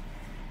this?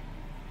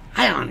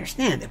 I don't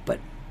understand it, but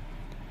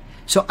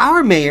so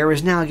our mayor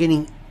is now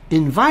getting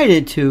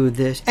invited to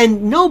this,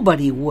 and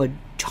nobody would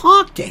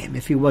talk to him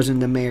if he wasn't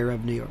the mayor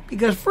of New York.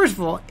 Because, first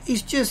of all,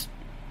 he's just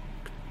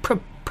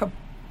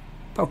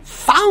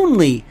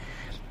profoundly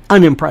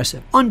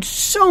unimpressive on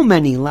so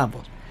many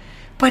levels.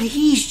 But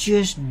he's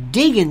just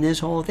digging this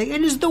whole thing.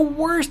 And it's the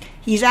worst.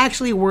 He's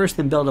actually worse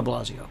than Bill de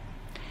Blasio.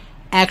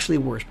 Actually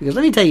worse. Because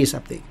let me tell you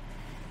something.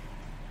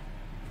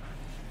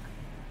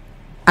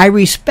 I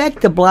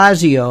respect de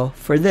Blasio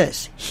for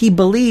this. He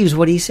believes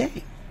what he's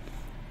saying.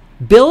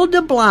 Bill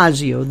de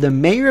Blasio, the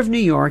mayor of New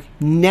York,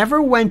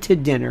 never went to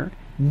dinner,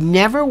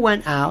 never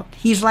went out.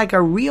 He's like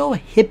a real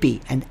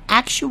hippie, an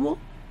actual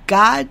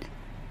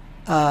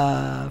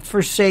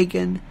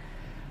God-forsaken,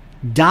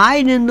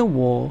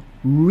 dyed-in-the-wool,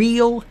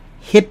 real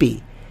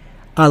hippie.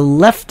 A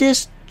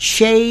leftist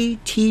Che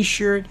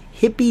t-shirt,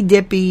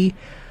 hippy-dippy,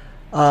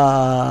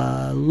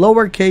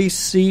 lowercase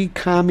c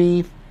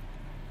commie.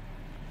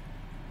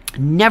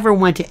 Never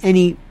went to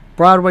any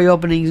Broadway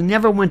openings,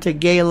 never went to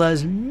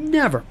galas,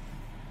 never.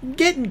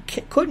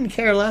 Couldn't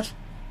care less.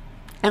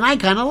 And I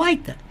kind of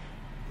liked it.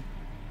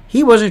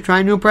 He wasn't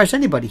trying to impress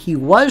anybody. He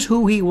was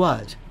who he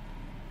was.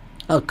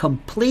 A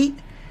complete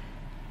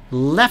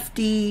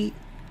lefty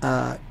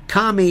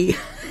commie.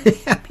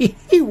 I mean,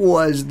 he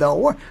was the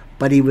worst.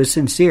 But he was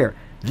sincere.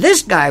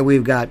 This guy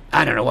we've got,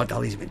 I don't know what the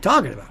hell he's been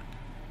talking about.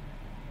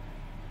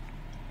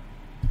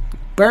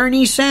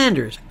 Bernie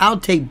Sanders. I'll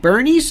take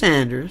Bernie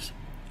Sanders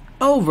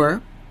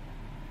over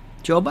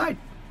Joe Biden.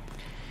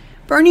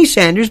 Bernie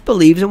Sanders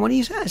believes in what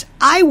he says.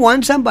 I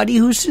want somebody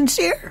who's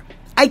sincere.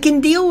 I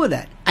can deal with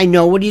that. I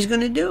know what he's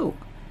going to do.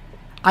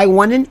 I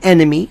want an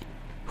enemy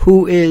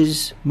who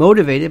is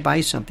motivated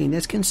by something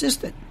that's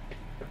consistent.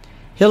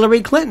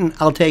 Hillary Clinton,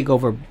 I'll take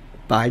over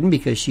Biden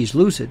because she's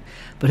lucid.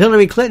 But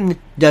Hillary Clinton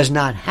does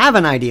not have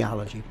an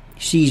ideology.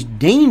 She's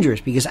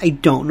dangerous because I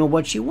don't know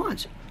what she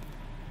wants.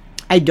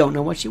 I don't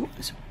know what she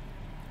wants.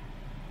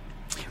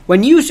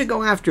 When you used to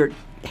go after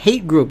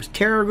hate groups,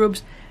 terror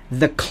groups,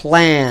 the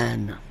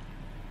Klan,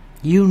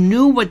 you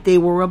knew what they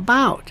were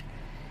about.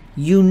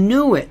 You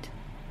knew it.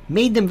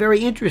 Made them very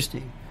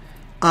interesting.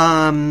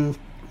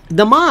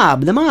 The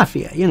mob, the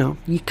mafia,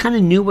 you kind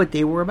of knew what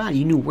they were about.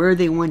 You knew where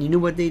they went. You knew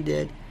what they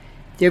did.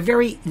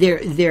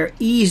 They're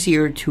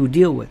easier to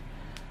deal with.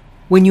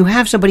 When you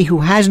have somebody who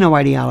has no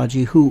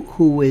ideology,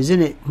 who is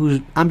in it,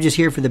 who's I'm just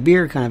here for the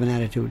beer kind of an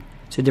attitude,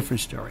 it's a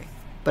different story.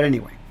 But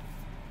anyway.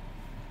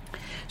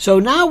 So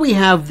now we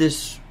have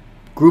this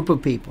group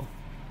of people.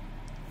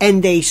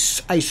 And I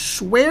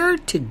swear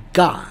to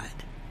God,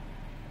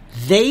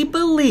 they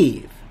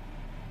believe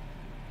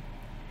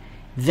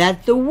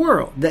that the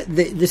world,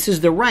 this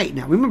is the right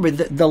now. Remember,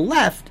 the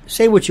left,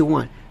 say what you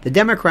want. The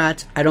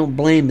Democrats, I don't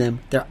blame them.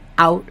 They're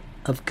out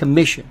of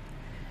commission.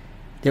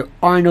 There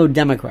are no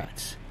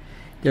Democrats.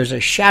 There's a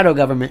shadow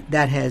government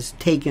that has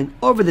taken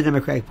over the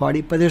Democratic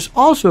Party, but there's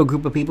also a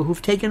group of people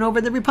who've taken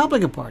over the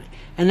Republican Party,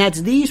 and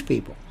that's these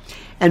people.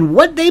 And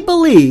what they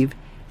believe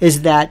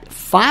is that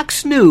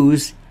Fox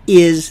News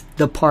is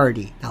the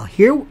party. Now,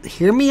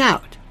 hear me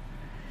out.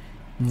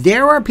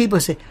 There are people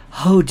who say,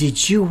 oh,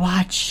 did you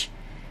watch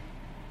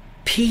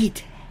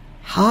Pete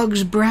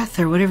Hogsbreath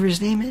or whatever his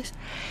name is?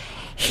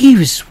 He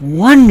was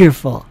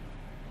wonderful.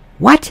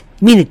 What?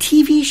 You mean a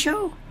TV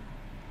show?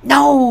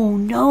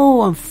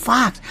 No, on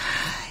Fox.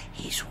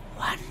 He's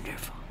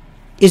wonderful.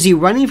 Is he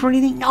running for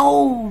anything?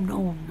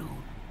 No.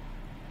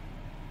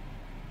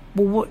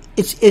 Well,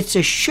 it's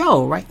a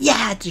show, right?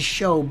 Yeah, it's a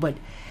show, but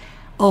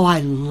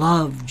I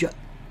love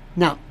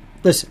Now,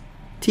 listen,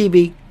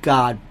 TV,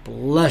 God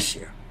bless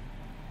you.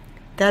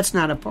 That's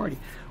not a party.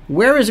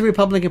 Where is the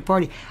Republican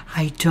Party?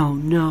 I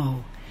don't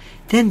know.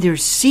 Then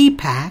there's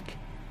CPAC.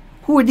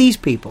 Who are these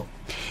people?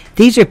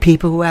 These are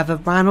people who have a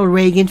Ronald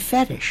Reagan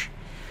fetish,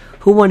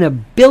 who want to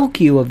bilk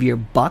you of your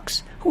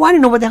bucks, who I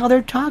don't know what the hell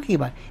they're talking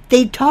about.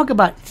 They talk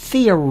about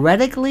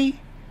theoretically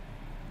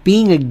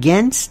being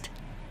against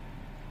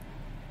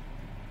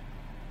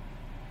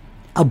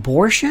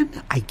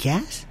abortion, I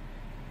guess.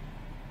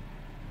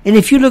 And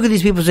if you look at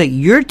these people and say,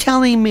 you're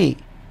telling me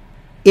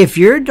if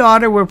your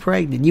daughter were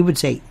pregnant, you would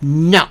say,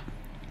 no.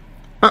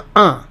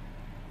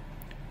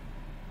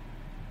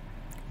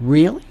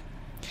 Really?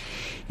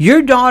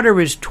 Your daughter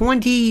is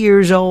 20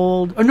 years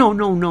old. Oh,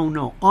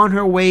 no. On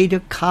her way to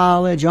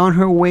college, on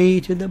her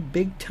way to the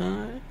big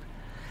time.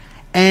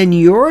 And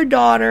your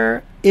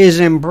daughter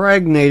is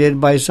impregnated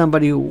by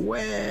somebody who,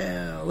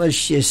 well,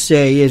 let's just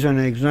say isn't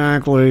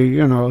exactly,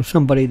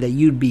 somebody that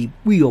you'd be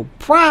real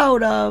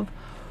proud of.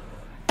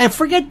 And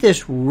forget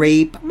this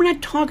rape. I'm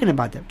not talking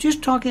about that.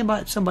 Just talking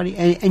about somebody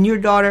and your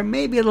daughter,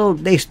 maybe a little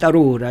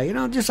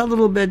destarura, just a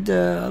little bit,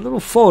 a little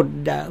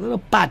foda, a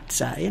little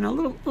pazza, a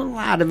little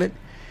out of it.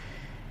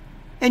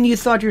 And you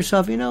thought to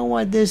yourself, you know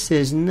what, this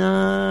is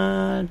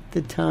not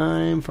the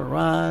time for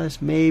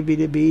us maybe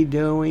to be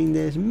doing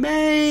this.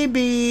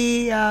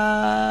 Maybe,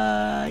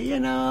 how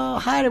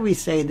do we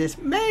say this?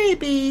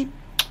 Maybe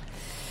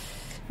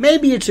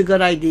it's a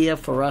good idea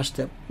for us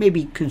to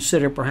maybe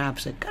consider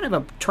perhaps a kind of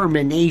a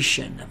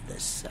termination of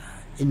this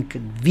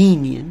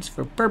inconvenience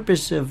for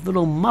purpose of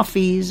little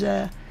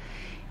muffies.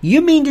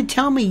 You mean to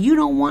tell me you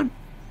don't want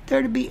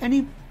there to be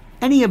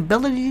any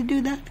ability to do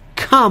that?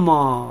 Come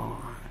on.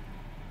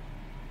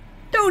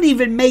 Don't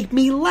even make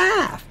me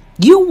laugh.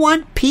 You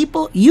want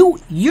people,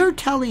 you're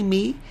telling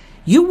me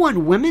you want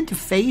women to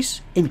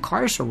face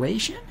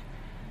incarceration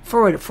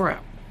for a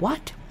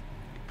what?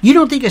 You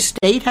don't think a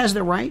state has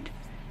the right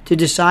to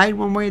decide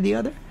one way or the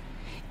other?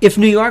 If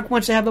New York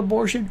wants to have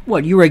abortion,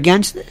 what, you're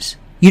against this?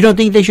 You don't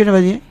think they should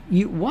have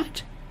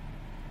what?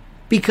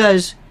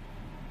 Because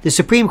the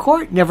Supreme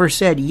Court never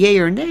said yay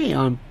or nay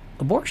on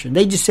abortion.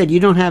 They just said you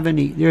don't have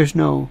any, there's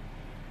no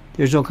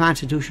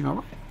constitutional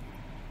right.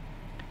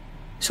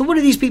 So what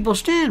do these people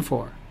stand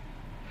for?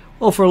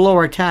 Well, for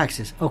lower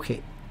taxes.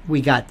 Okay,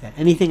 we got that.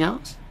 Anything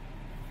else?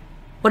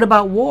 What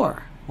about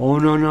war? Oh,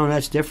 no,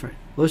 that's different.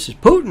 Well, this is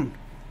Putin.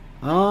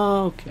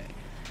 Okay.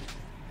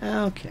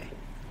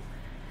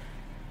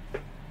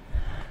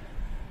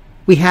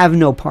 We have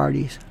no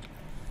parties.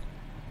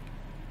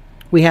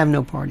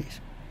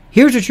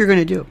 Here's what you're going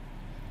to do.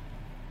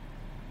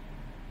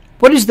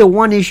 What is the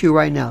one issue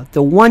right now?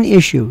 The one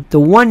issue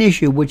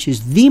which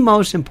is the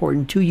most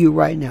important to you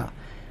right now.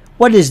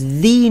 What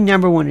is the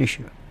number one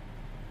issue?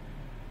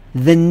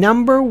 The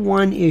number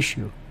one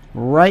issue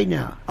right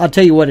now. I'll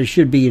tell you what it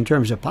should be in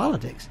terms of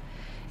politics.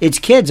 It's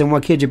kids and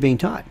what kids are being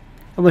taught.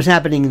 And what's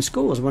happening in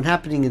schools, what's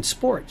happening in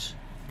sports.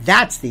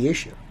 That's the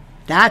issue.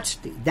 That's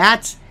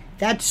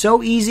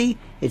so easy,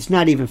 it's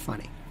not even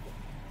funny.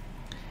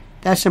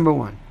 That's number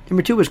one.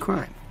 Number two is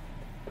crime.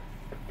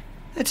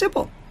 That's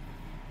simple.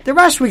 The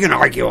rest we can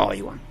argue all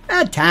you want.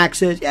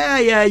 Taxes.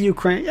 Yeah,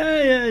 Ukraine.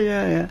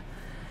 Yeah.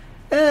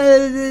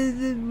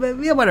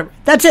 Yeah, whatever.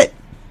 That's it.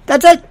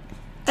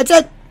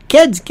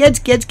 Kids.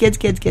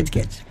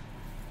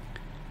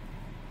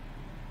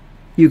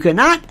 You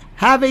cannot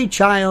have a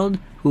child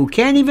who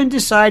can't even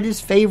decide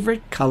his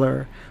favorite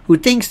color, who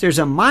thinks there's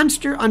a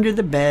monster under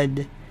the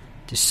bed,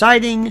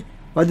 deciding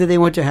whether they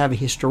want to have a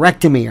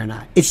hysterectomy or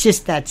not. It's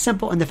just that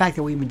simple, and the fact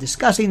that we've been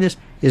discussing this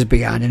is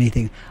beyond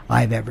anything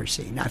I've ever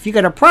seen. Now, if you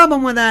got a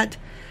problem with that,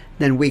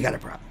 then we got a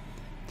problem.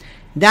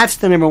 That's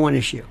the number one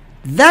issue.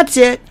 That's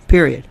it,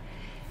 period.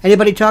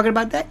 Anybody talking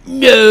about that?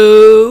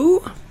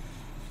 No.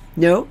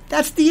 No,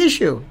 that's the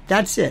issue.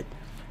 That's it.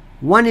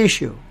 One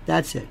issue.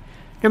 That's it.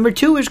 Number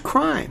two is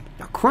crime.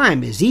 Now,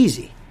 crime is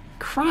easy.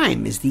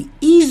 Crime is the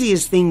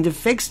easiest thing to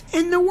fix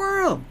in the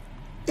world.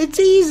 It's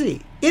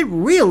easy. It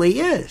really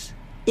is.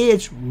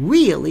 It's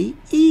really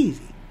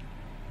easy.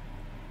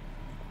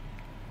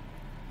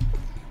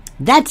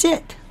 That's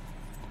it.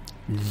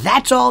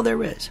 That's all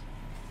there is.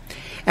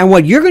 And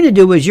what you're going to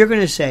do is you're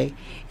going to say,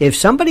 if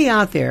somebody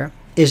out there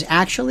is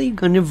actually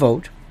going to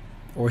vote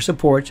or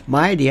supports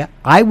my idea,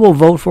 I will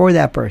vote for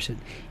that person.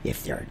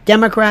 If they're a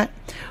Democrat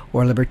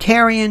or a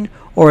Libertarian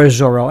or a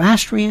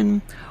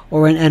Zoroastrian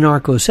or an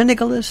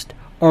anarcho-syndicalist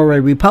or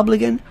a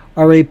Republican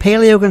or a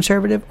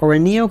paleoconservative or a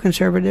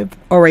neoconservative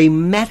or a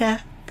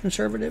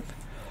meta-conservative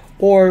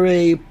or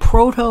a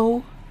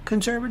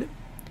proto-conservative,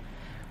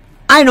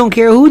 I don't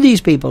care who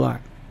these people are.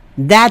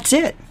 That's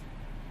it.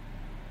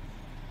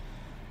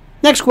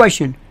 Next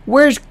question.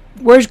 Where's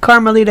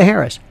Carmelita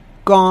Harris?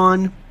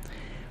 Gone.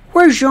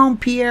 Where's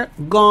Jean-Pierre?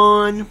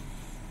 Gone.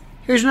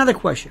 Here's another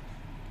question.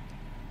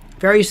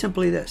 Very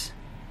simply this.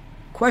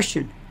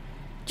 Question.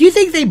 Do you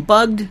think they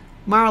bugged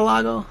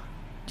Mar-a-Lago?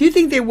 Do you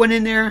think they went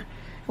in there,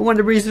 and one of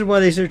the reasons why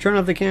they said turn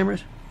off the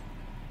cameras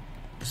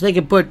so they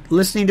could put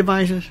listening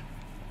devices?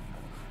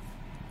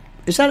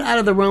 Is that out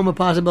of the realm of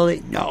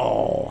possibility?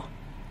 No.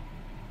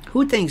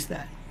 Who thinks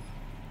that?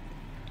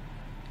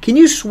 Can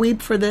you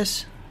sweep for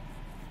this?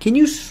 Can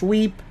you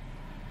sweep?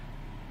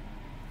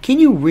 Can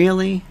you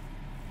really?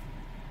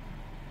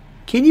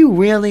 Can you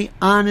really,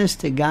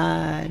 honest to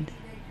God?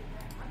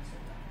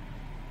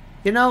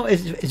 You know,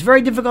 it's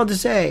very difficult to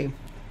say.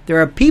 There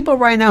are people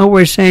right now who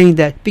are saying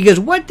that because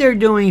what they're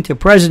doing to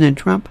President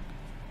Trump.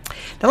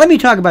 Now let me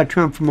talk about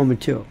Trump for a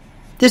moment too.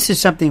 This is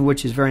something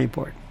which is very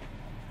important.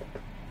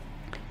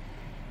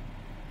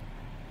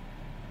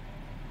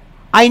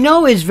 I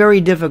know it's very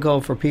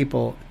difficult for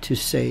people to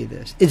say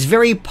this. It's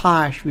very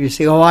posh for you to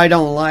say, oh, I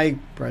don't like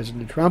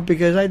President Trump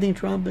because I think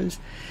Trump is...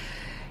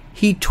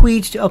 He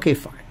tweets... Okay,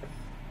 fine.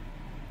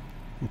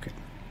 Okay.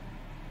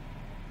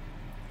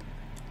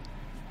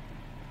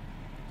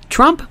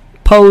 Trump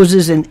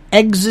poses an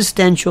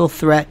existential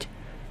threat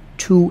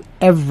to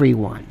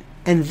everyone.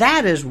 And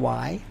that is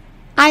why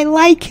I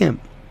like him.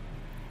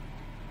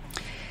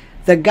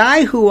 The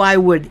guy who I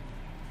would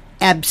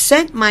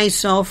absent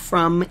myself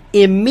from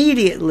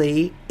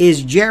immediately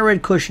is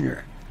Jared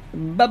Kushner.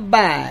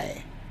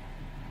 Bye-bye.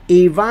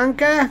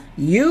 Ivanka,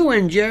 you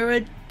and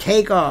Jared,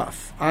 take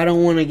off. I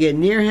don't want to get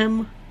near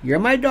him. You're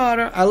my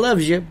daughter. I love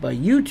you, but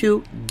you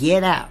two,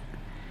 get out.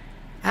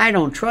 I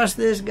don't trust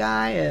this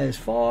guy as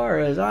far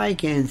as I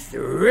can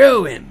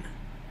throw him.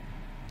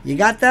 You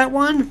got that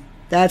one?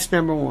 That's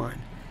number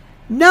one.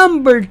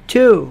 Number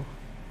two.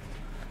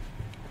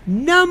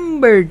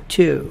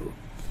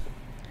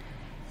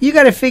 You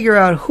got to figure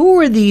out who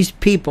are these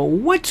people?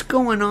 What's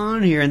going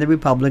on here in the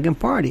Republican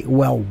Party?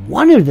 Well,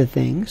 one of the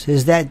things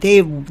is that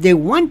they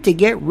want to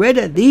get rid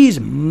of these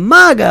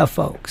MAGA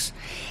folks.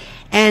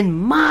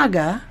 And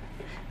MAGA,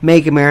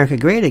 Make America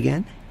Great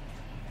Again,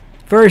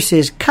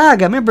 versus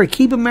CAGA. Remember,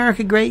 Keep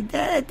America Great?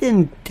 That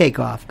didn't take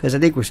off because I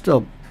think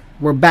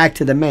we're back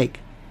to the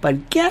make.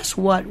 But guess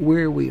what?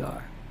 Where we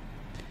are.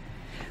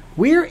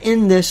 We're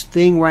in this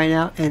thing right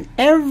now, and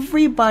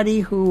everybody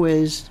who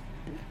is,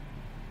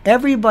 let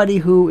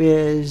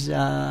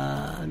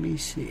me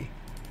see.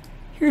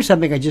 Here's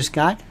something I just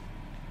got.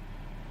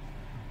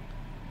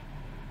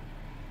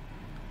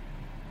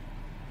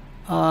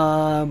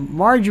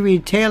 Marjorie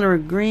Taylor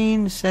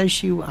Greene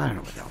says I don't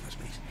know what the hell this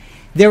means.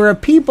 There are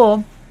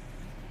people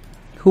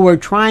who are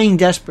trying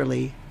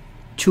desperately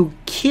to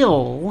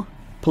kill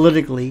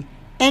politically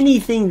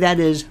anything that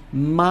is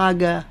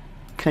MAGA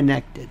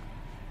connected.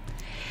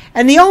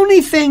 And the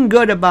only thing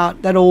good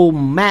about that old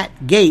Matt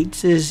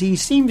Gaetz is he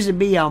seems to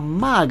be a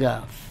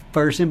MAGA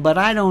person, but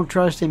I don't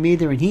trust him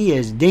either, and he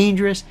is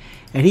dangerous,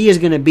 and he is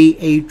going to be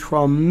a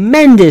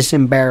tremendous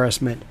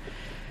embarrassment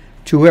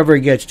to whoever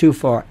gets too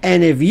far.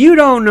 And if you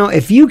don't know,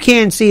 if you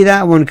can't see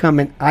that one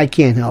coming, I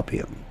can't help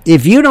you.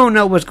 If you don't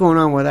know what's going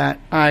on with that,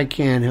 I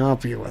can't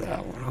help you with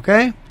that one,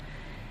 okay?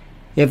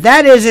 If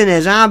that isn't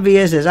as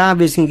obvious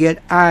can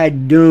get, I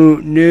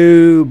don't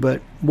know,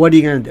 but what are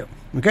you going to do,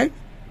 okay?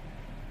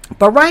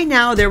 But right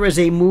now, there is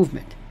a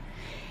movement.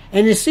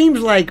 And it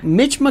seems like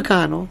Mitch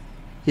McConnell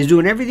is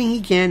doing everything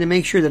he can to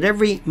make sure that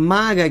every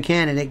MAGA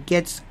candidate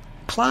gets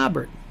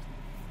clobbered.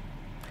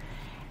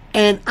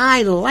 And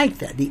I like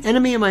that. The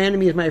enemy of my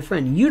enemy is my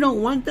friend. You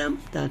don't want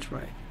them? That's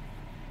right.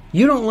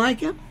 You don't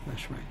like him?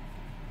 That's right.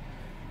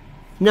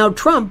 Now,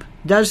 Trump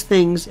does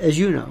things, as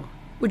you know,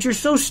 which are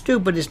so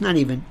stupid it's not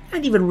even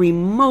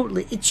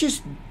remotely. It's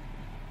just...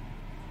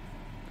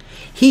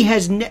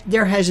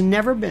 there has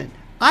never been...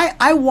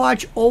 I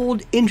watch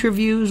old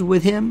interviews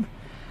with him.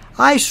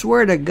 I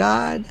swear to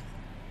God,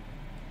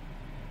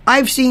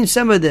 I've seen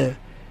some of the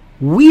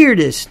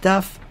weirdest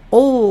stuff.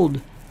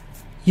 Old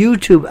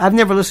YouTube. I've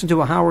never listened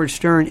to a Howard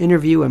Stern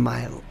interview in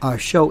my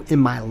show in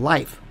my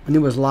life when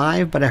it was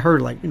live, but I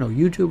heard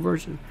YouTube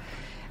version.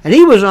 And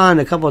he was on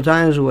a couple of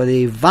times with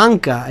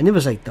Ivanka, and it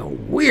was like the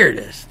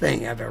weirdest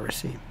thing I've ever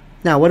seen.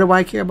 Now, what do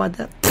I care about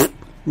that?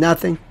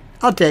 Nothing.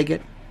 I'll take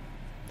it.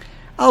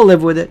 I'll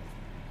live with it.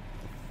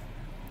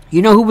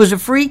 You know who was a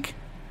freak?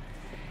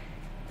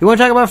 You want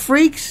to talk about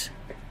freaks?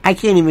 I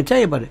can't even tell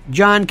you about it.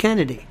 John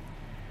Kennedy.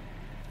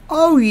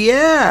 Oh,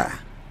 yeah.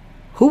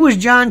 Who was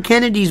John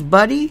Kennedy's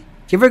buddy?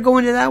 Did you ever go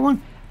into that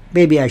one?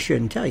 Maybe I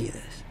shouldn't tell you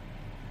this.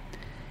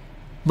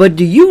 But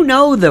do you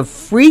know the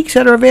freaks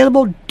that are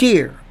available?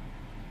 Dear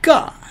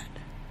God,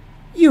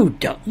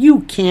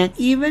 you can't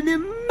even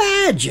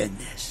imagine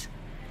this.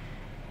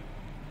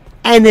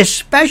 And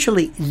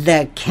especially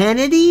the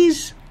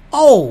Kennedys.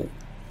 Oh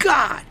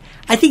God,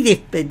 I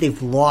think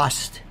they've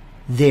lost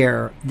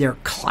their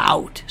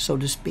clout, so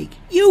to speak.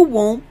 You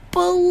won't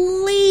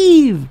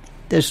believe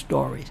the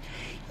stories.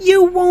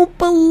 You won't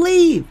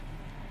believe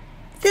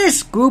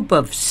this group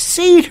of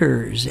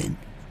satyrs and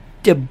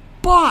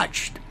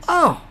debauched.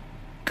 Oh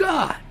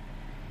God.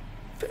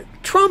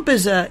 Trump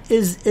is an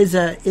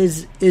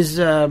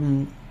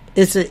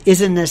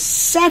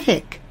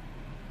ascetic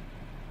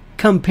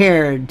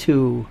compared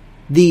to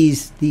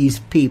these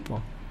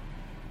people,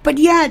 but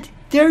yet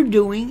they're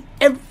doing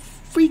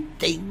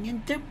everything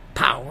in their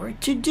power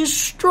to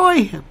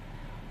destroy him.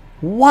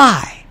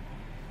 Why?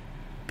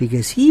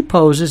 Because he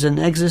poses an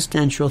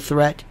existential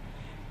threat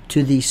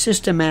to the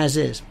system as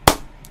is.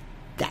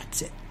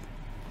 That's it.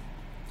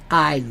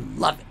 I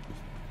love it.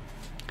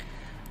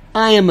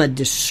 I am a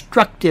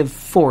destructive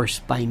force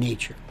by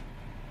nature.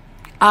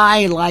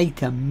 I like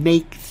to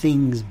make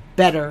things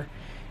better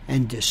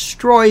and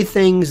destroy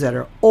things that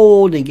are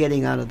old and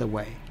getting out of the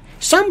way.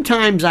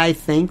 Sometimes I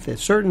think that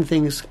certain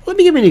things... Let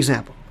me give you an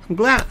example. I'm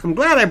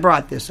glad I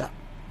brought this up.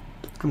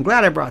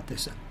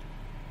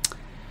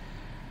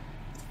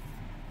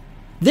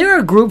 There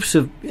are groups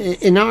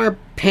in our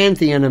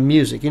pantheon of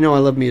music. You know I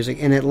love music.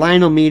 And at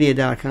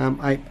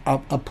LionelMedia.com,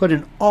 I'll put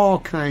in all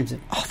kinds of...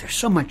 there's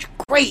so much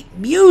great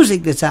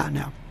music that's out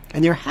now.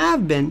 And there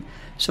have been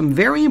some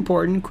very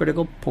important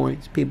critical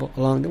people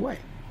along the way.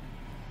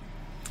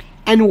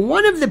 And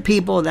one of the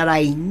people that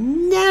I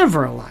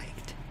never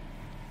liked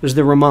was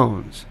the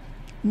Ramones.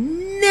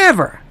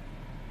 Never.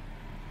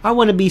 I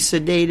want to be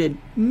sedated,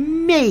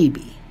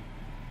 maybe.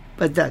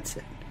 But that's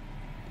it.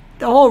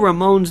 The whole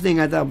Ramones thing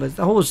I thought was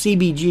the whole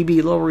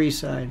CBGB, Lower East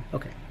Side.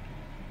 Okay.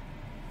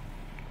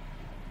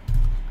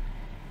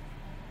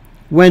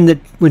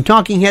 When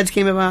Talking Heads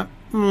came about,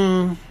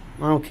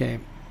 okay.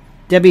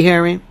 Debbie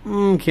Harry,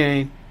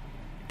 okay.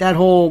 That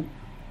whole,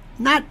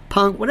 not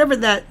punk, whatever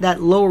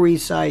that Lower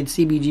East Side,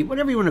 CBG,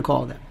 whatever you want to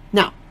call that.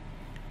 Now,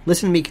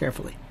 listen to me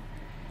carefully.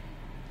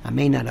 I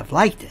may not have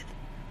liked it,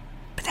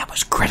 but that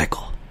was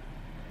critical.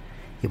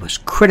 It was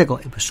critical.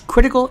 It was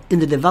critical in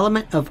the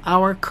development of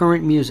our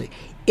current music.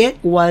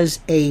 It was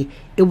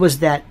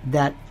that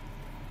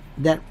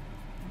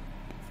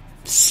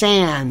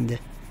sand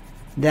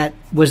that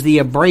was the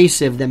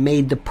abrasive that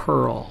made the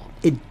pearl.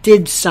 It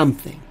did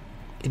something.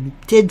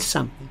 It's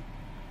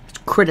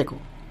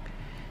critical.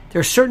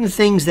 There are certain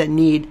things that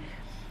need,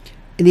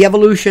 in the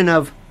evolution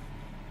of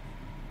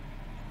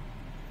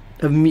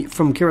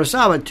from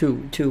Kurosawa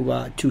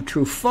to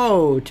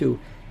Truffaut to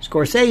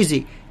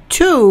Scorsese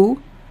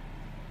to,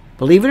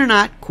 believe it or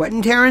not,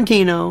 Quentin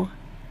Tarantino.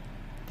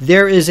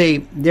 There is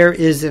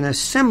an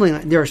assembly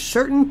line. There are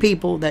certain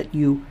people that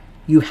you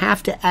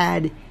have to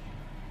add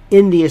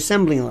in the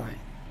assembly line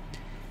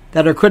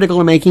that are critical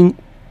in making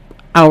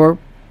our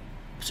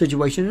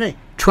situation today.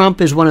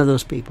 Trump is one of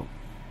those people.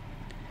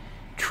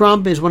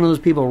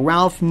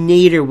 Ralph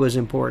Nader was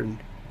important.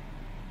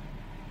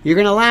 You're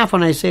going to laugh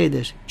when I say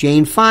this.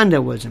 Jane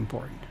Fonda was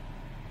important.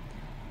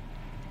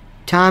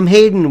 Tom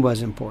Hayden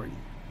was important.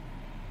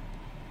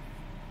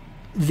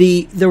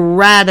 The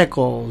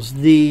Radicals,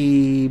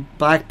 the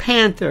Black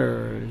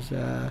Panthers,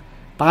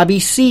 Bobby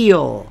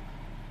Seale,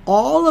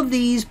 all of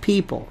these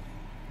people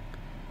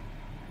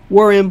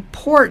were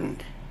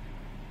important.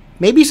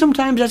 Maybe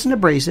sometimes that's an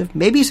abrasive.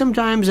 Maybe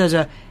sometimes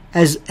as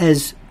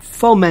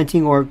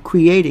fomenting or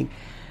creating.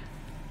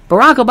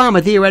 Barack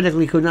Obama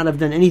theoretically could not have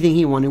done anything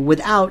he wanted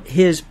without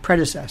his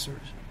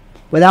predecessors,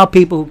 without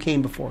people who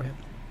came before him,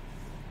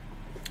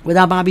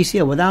 without Bobby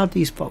Seale, without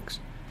these folks.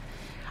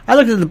 I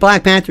looked at the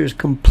Black Panthers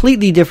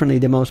completely differently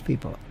than most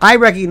people. I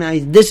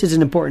recognize this is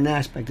an important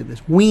aspect of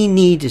this. We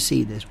need to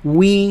see this.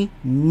 We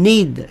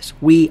need this.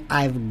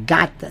 I've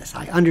got this.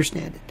 I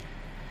understand it.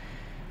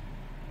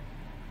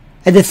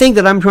 And the thing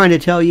that I'm trying to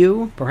tell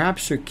you,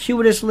 perhaps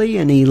circuitously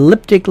and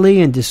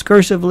elliptically and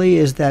discursively,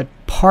 is that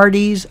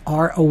parties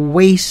are a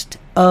waste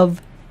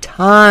of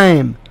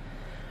time.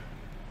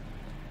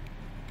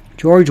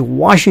 George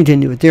Washington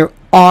knew it. There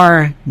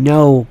are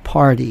no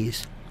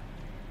parties.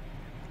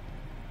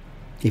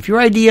 If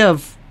your idea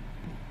of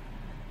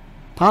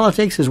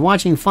politics is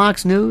watching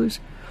Fox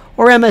News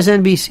or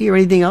MSNBC or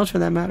anything else for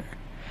that matter,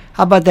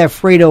 how about that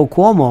Fredo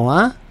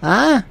Cuomo,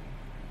 huh?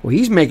 Well,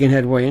 he's making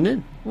headway, isn't it?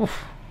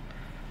 Oof.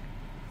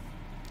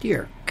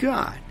 Dear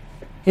God.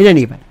 In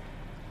any event,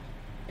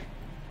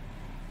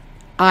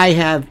 I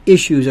have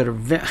issues that are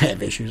I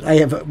have issues. I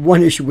have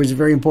one issue which is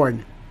very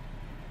important.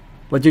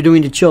 What they're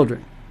doing to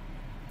children.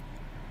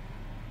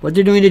 What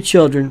they're doing to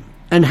children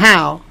and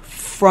how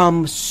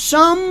from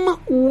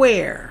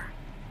somewhere,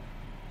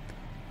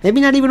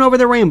 maybe not even over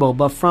the rainbow,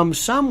 but from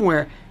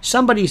somewhere,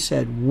 somebody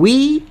said,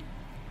 we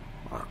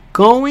are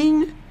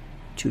going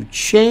to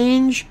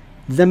change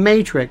the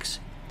matrix,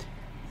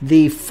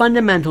 the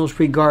fundamentals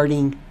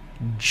regarding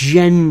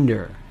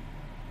gender.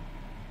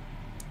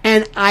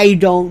 And I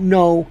don't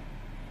know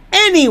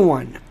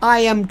anyone. I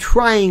am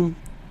trying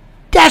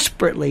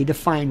desperately to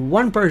find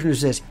one person who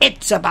says,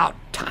 it's about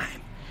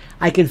time.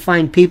 I can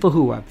find people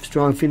who have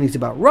strong feelings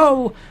about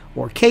Roe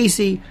or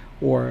Casey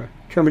or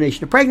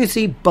termination of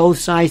pregnancy, both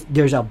sides.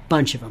 There's a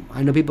bunch of them.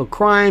 I know people,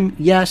 crime,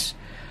 yes.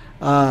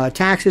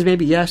 Taxes,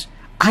 maybe, yes.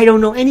 I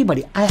don't know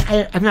anybody.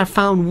 I've not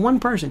found one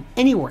person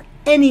anywhere,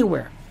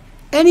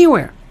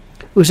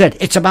 who said,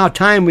 it's about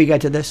time we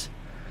get to this.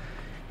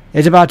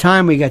 It's about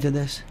time we get to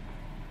this.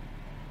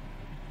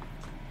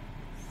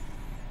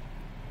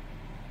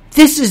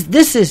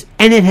 This is,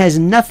 and it has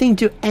nothing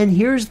to, and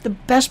here's the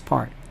best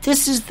part.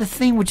 This is the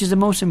thing which is the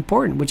most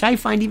important, which I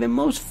find even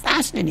most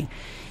fascinating.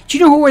 Do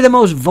you know who are the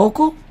most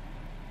vocal?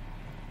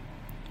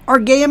 Are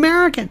gay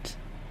Americans.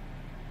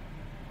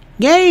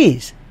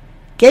 Gays.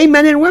 Gay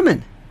men and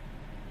women.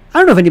 I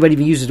don't know if anybody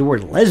even uses the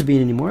word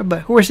lesbian anymore,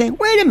 but who are saying,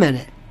 wait a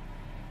minute.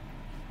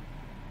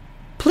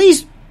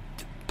 Please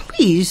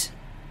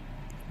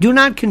do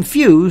not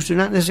confuse, do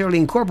not necessarily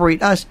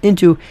incorporate us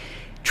into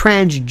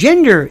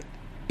transgender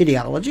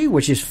ideology,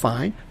 which is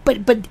fine.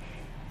 But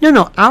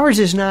no, ours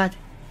is not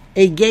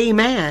a gay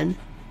man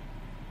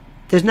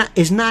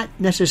is not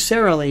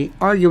necessarily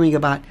arguing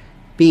about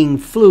being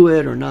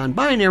fluid or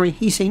non-binary.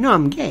 He's saying, no,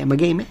 I'm gay. I'm a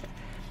gay man.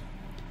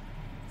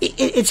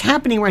 It's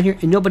happening right here,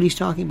 and nobody's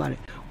talking about it.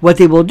 What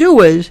they will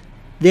do is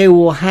they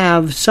will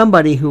have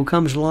somebody who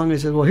comes along and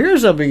says, well,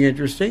 here's something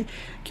interesting.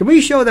 Can we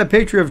show that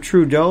picture of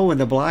Trudeau and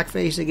the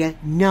blackface again?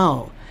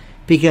 No,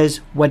 because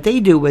what they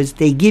do is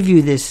they give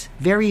you this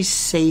very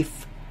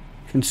safe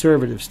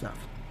conservative stuff.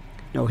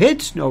 No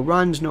hits, no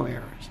runs, no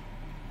errors.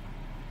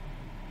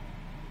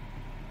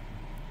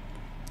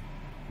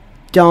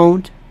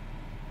 Don't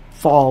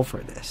fall for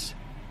this.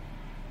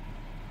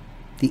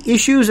 The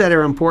issues that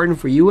are important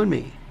for you and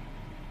me,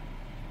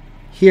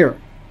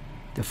 here,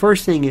 the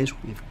first thing is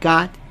we've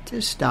got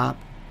to stop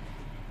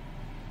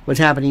what's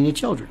happening to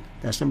children.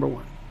 That's number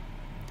one.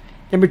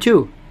 Number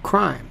two,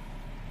 crime.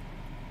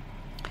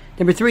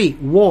 Number three,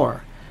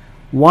 war.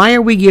 Why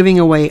are we giving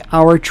away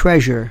our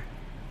treasure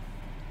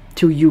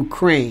to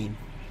Ukraine?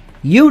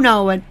 You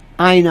know it.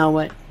 I know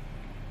it.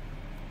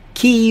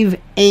 Kyiv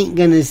ain't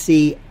going to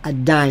see a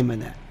dime of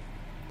that.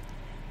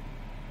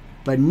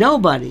 But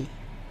nobody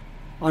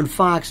on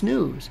Fox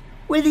News,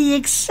 with the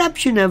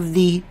exception of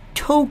the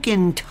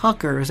token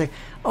Tucker, is like,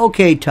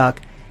 okay,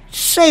 Tuck,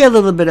 say a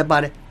little bit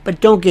about it,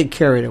 but don't get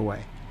carried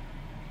away.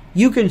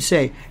 You can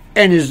say,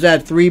 and is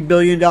that $3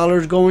 billion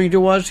going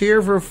to us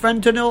here for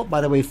fentanyl?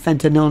 By the way,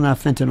 fentanyl, not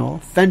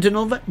fentanyl.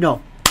 Fentanyl?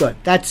 No. Good.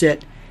 That's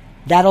it.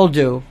 That'll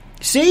do.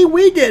 See,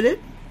 we did it.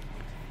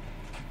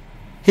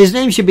 His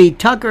name should be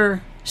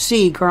Tucker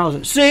C.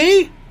 Carlson.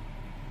 See,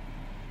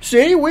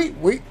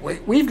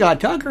 we've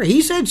got Tucker.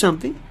 He said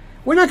something.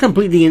 We're not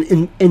completely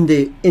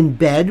in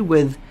bed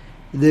with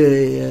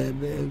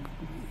the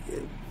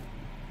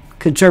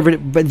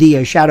conservative,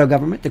 the shadow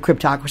government, the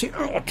cryptocracy.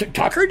 Oh,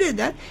 Tucker did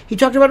that. He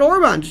talked about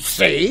Orban.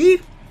 See,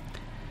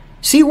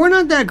 we're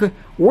not that good.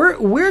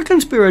 We're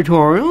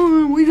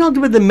conspiratorial. We talked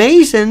about the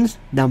Masons.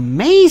 The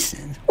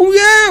Masons. Oh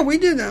yeah, we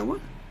did that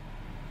one.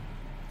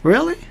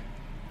 Really?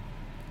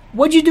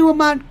 What'd you do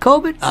about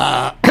COVID?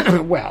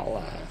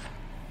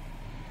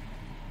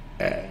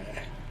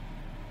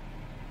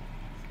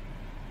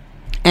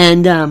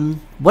 And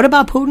what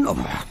about Putin?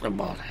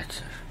 Oh,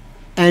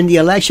 and the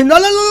election? No.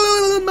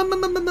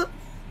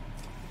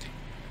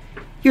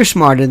 You're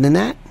smarter than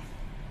that.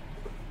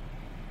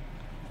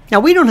 Now,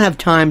 we don't have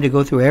time to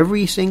go through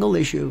every single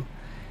issue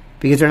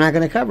because they're not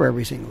going to cover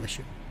every single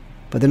issue.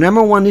 But the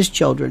number one is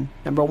children.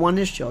 Number one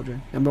is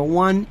children.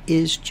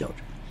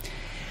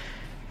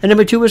 And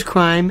number two is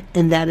crime,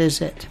 and that is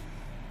it.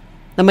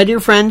 Now, my dear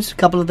friends, a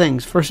couple of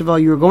things. First of all,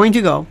 you're going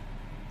to go.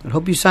 I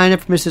hope you sign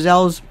up for Mrs.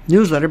 L's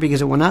newsletter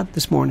because it went out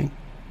this morning.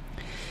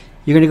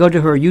 You're going to go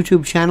to her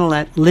YouTube channel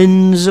at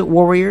Lynn's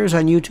Warriors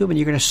on YouTube, and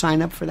you're going to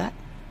sign up for that.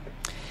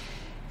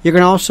 You're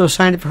going to also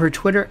sign up for her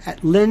Twitter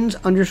at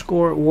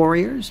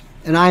Lynn's_Warriors,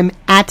 and I'm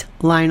at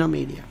Lionel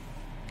Media.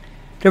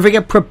 Don't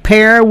forget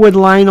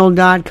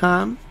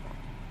preparewithlionel.com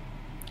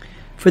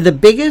for the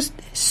biggest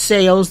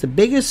sales, the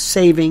biggest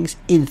savings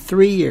in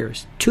 3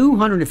 years.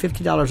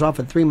 $250 off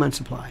a 3-month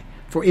supply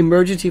for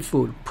emergency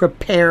food.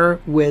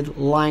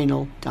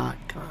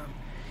 Preparewithlionel.com.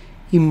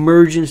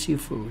 Emergency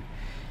food.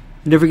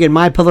 And don't forget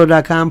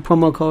mypillow.com,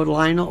 promo code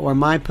Lionel, or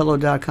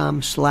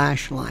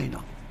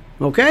mypillow.com/Lionel.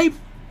 Okay?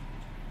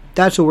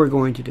 That's what we're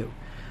going to do.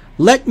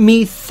 Let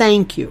me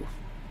thank you.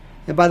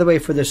 And by the way,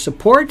 for the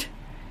support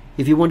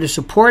If you want to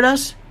support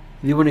us,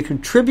 if you want to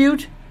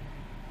contribute,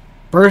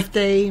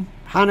 birthday,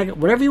 Hanukkah,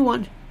 whatever you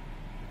want,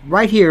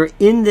 right here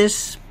in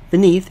this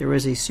beneath, there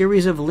is a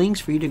series of links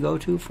for you to go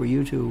to, for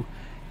you to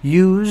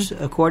use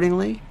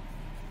accordingly,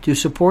 to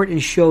support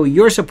and show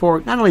your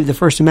support, not only of the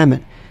First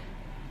Amendment,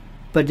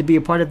 but to be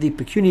a part of the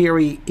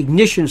pecuniary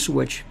ignition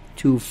switch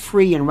to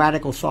free and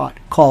radical thought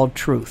called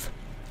truth.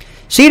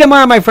 See you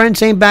tomorrow, my friend.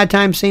 Same bad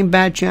time, same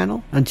bad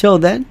channel. Until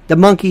then, the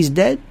monkey's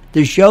dead.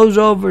 The show's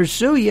over.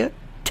 Sue ya.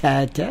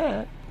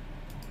 Ta-ta.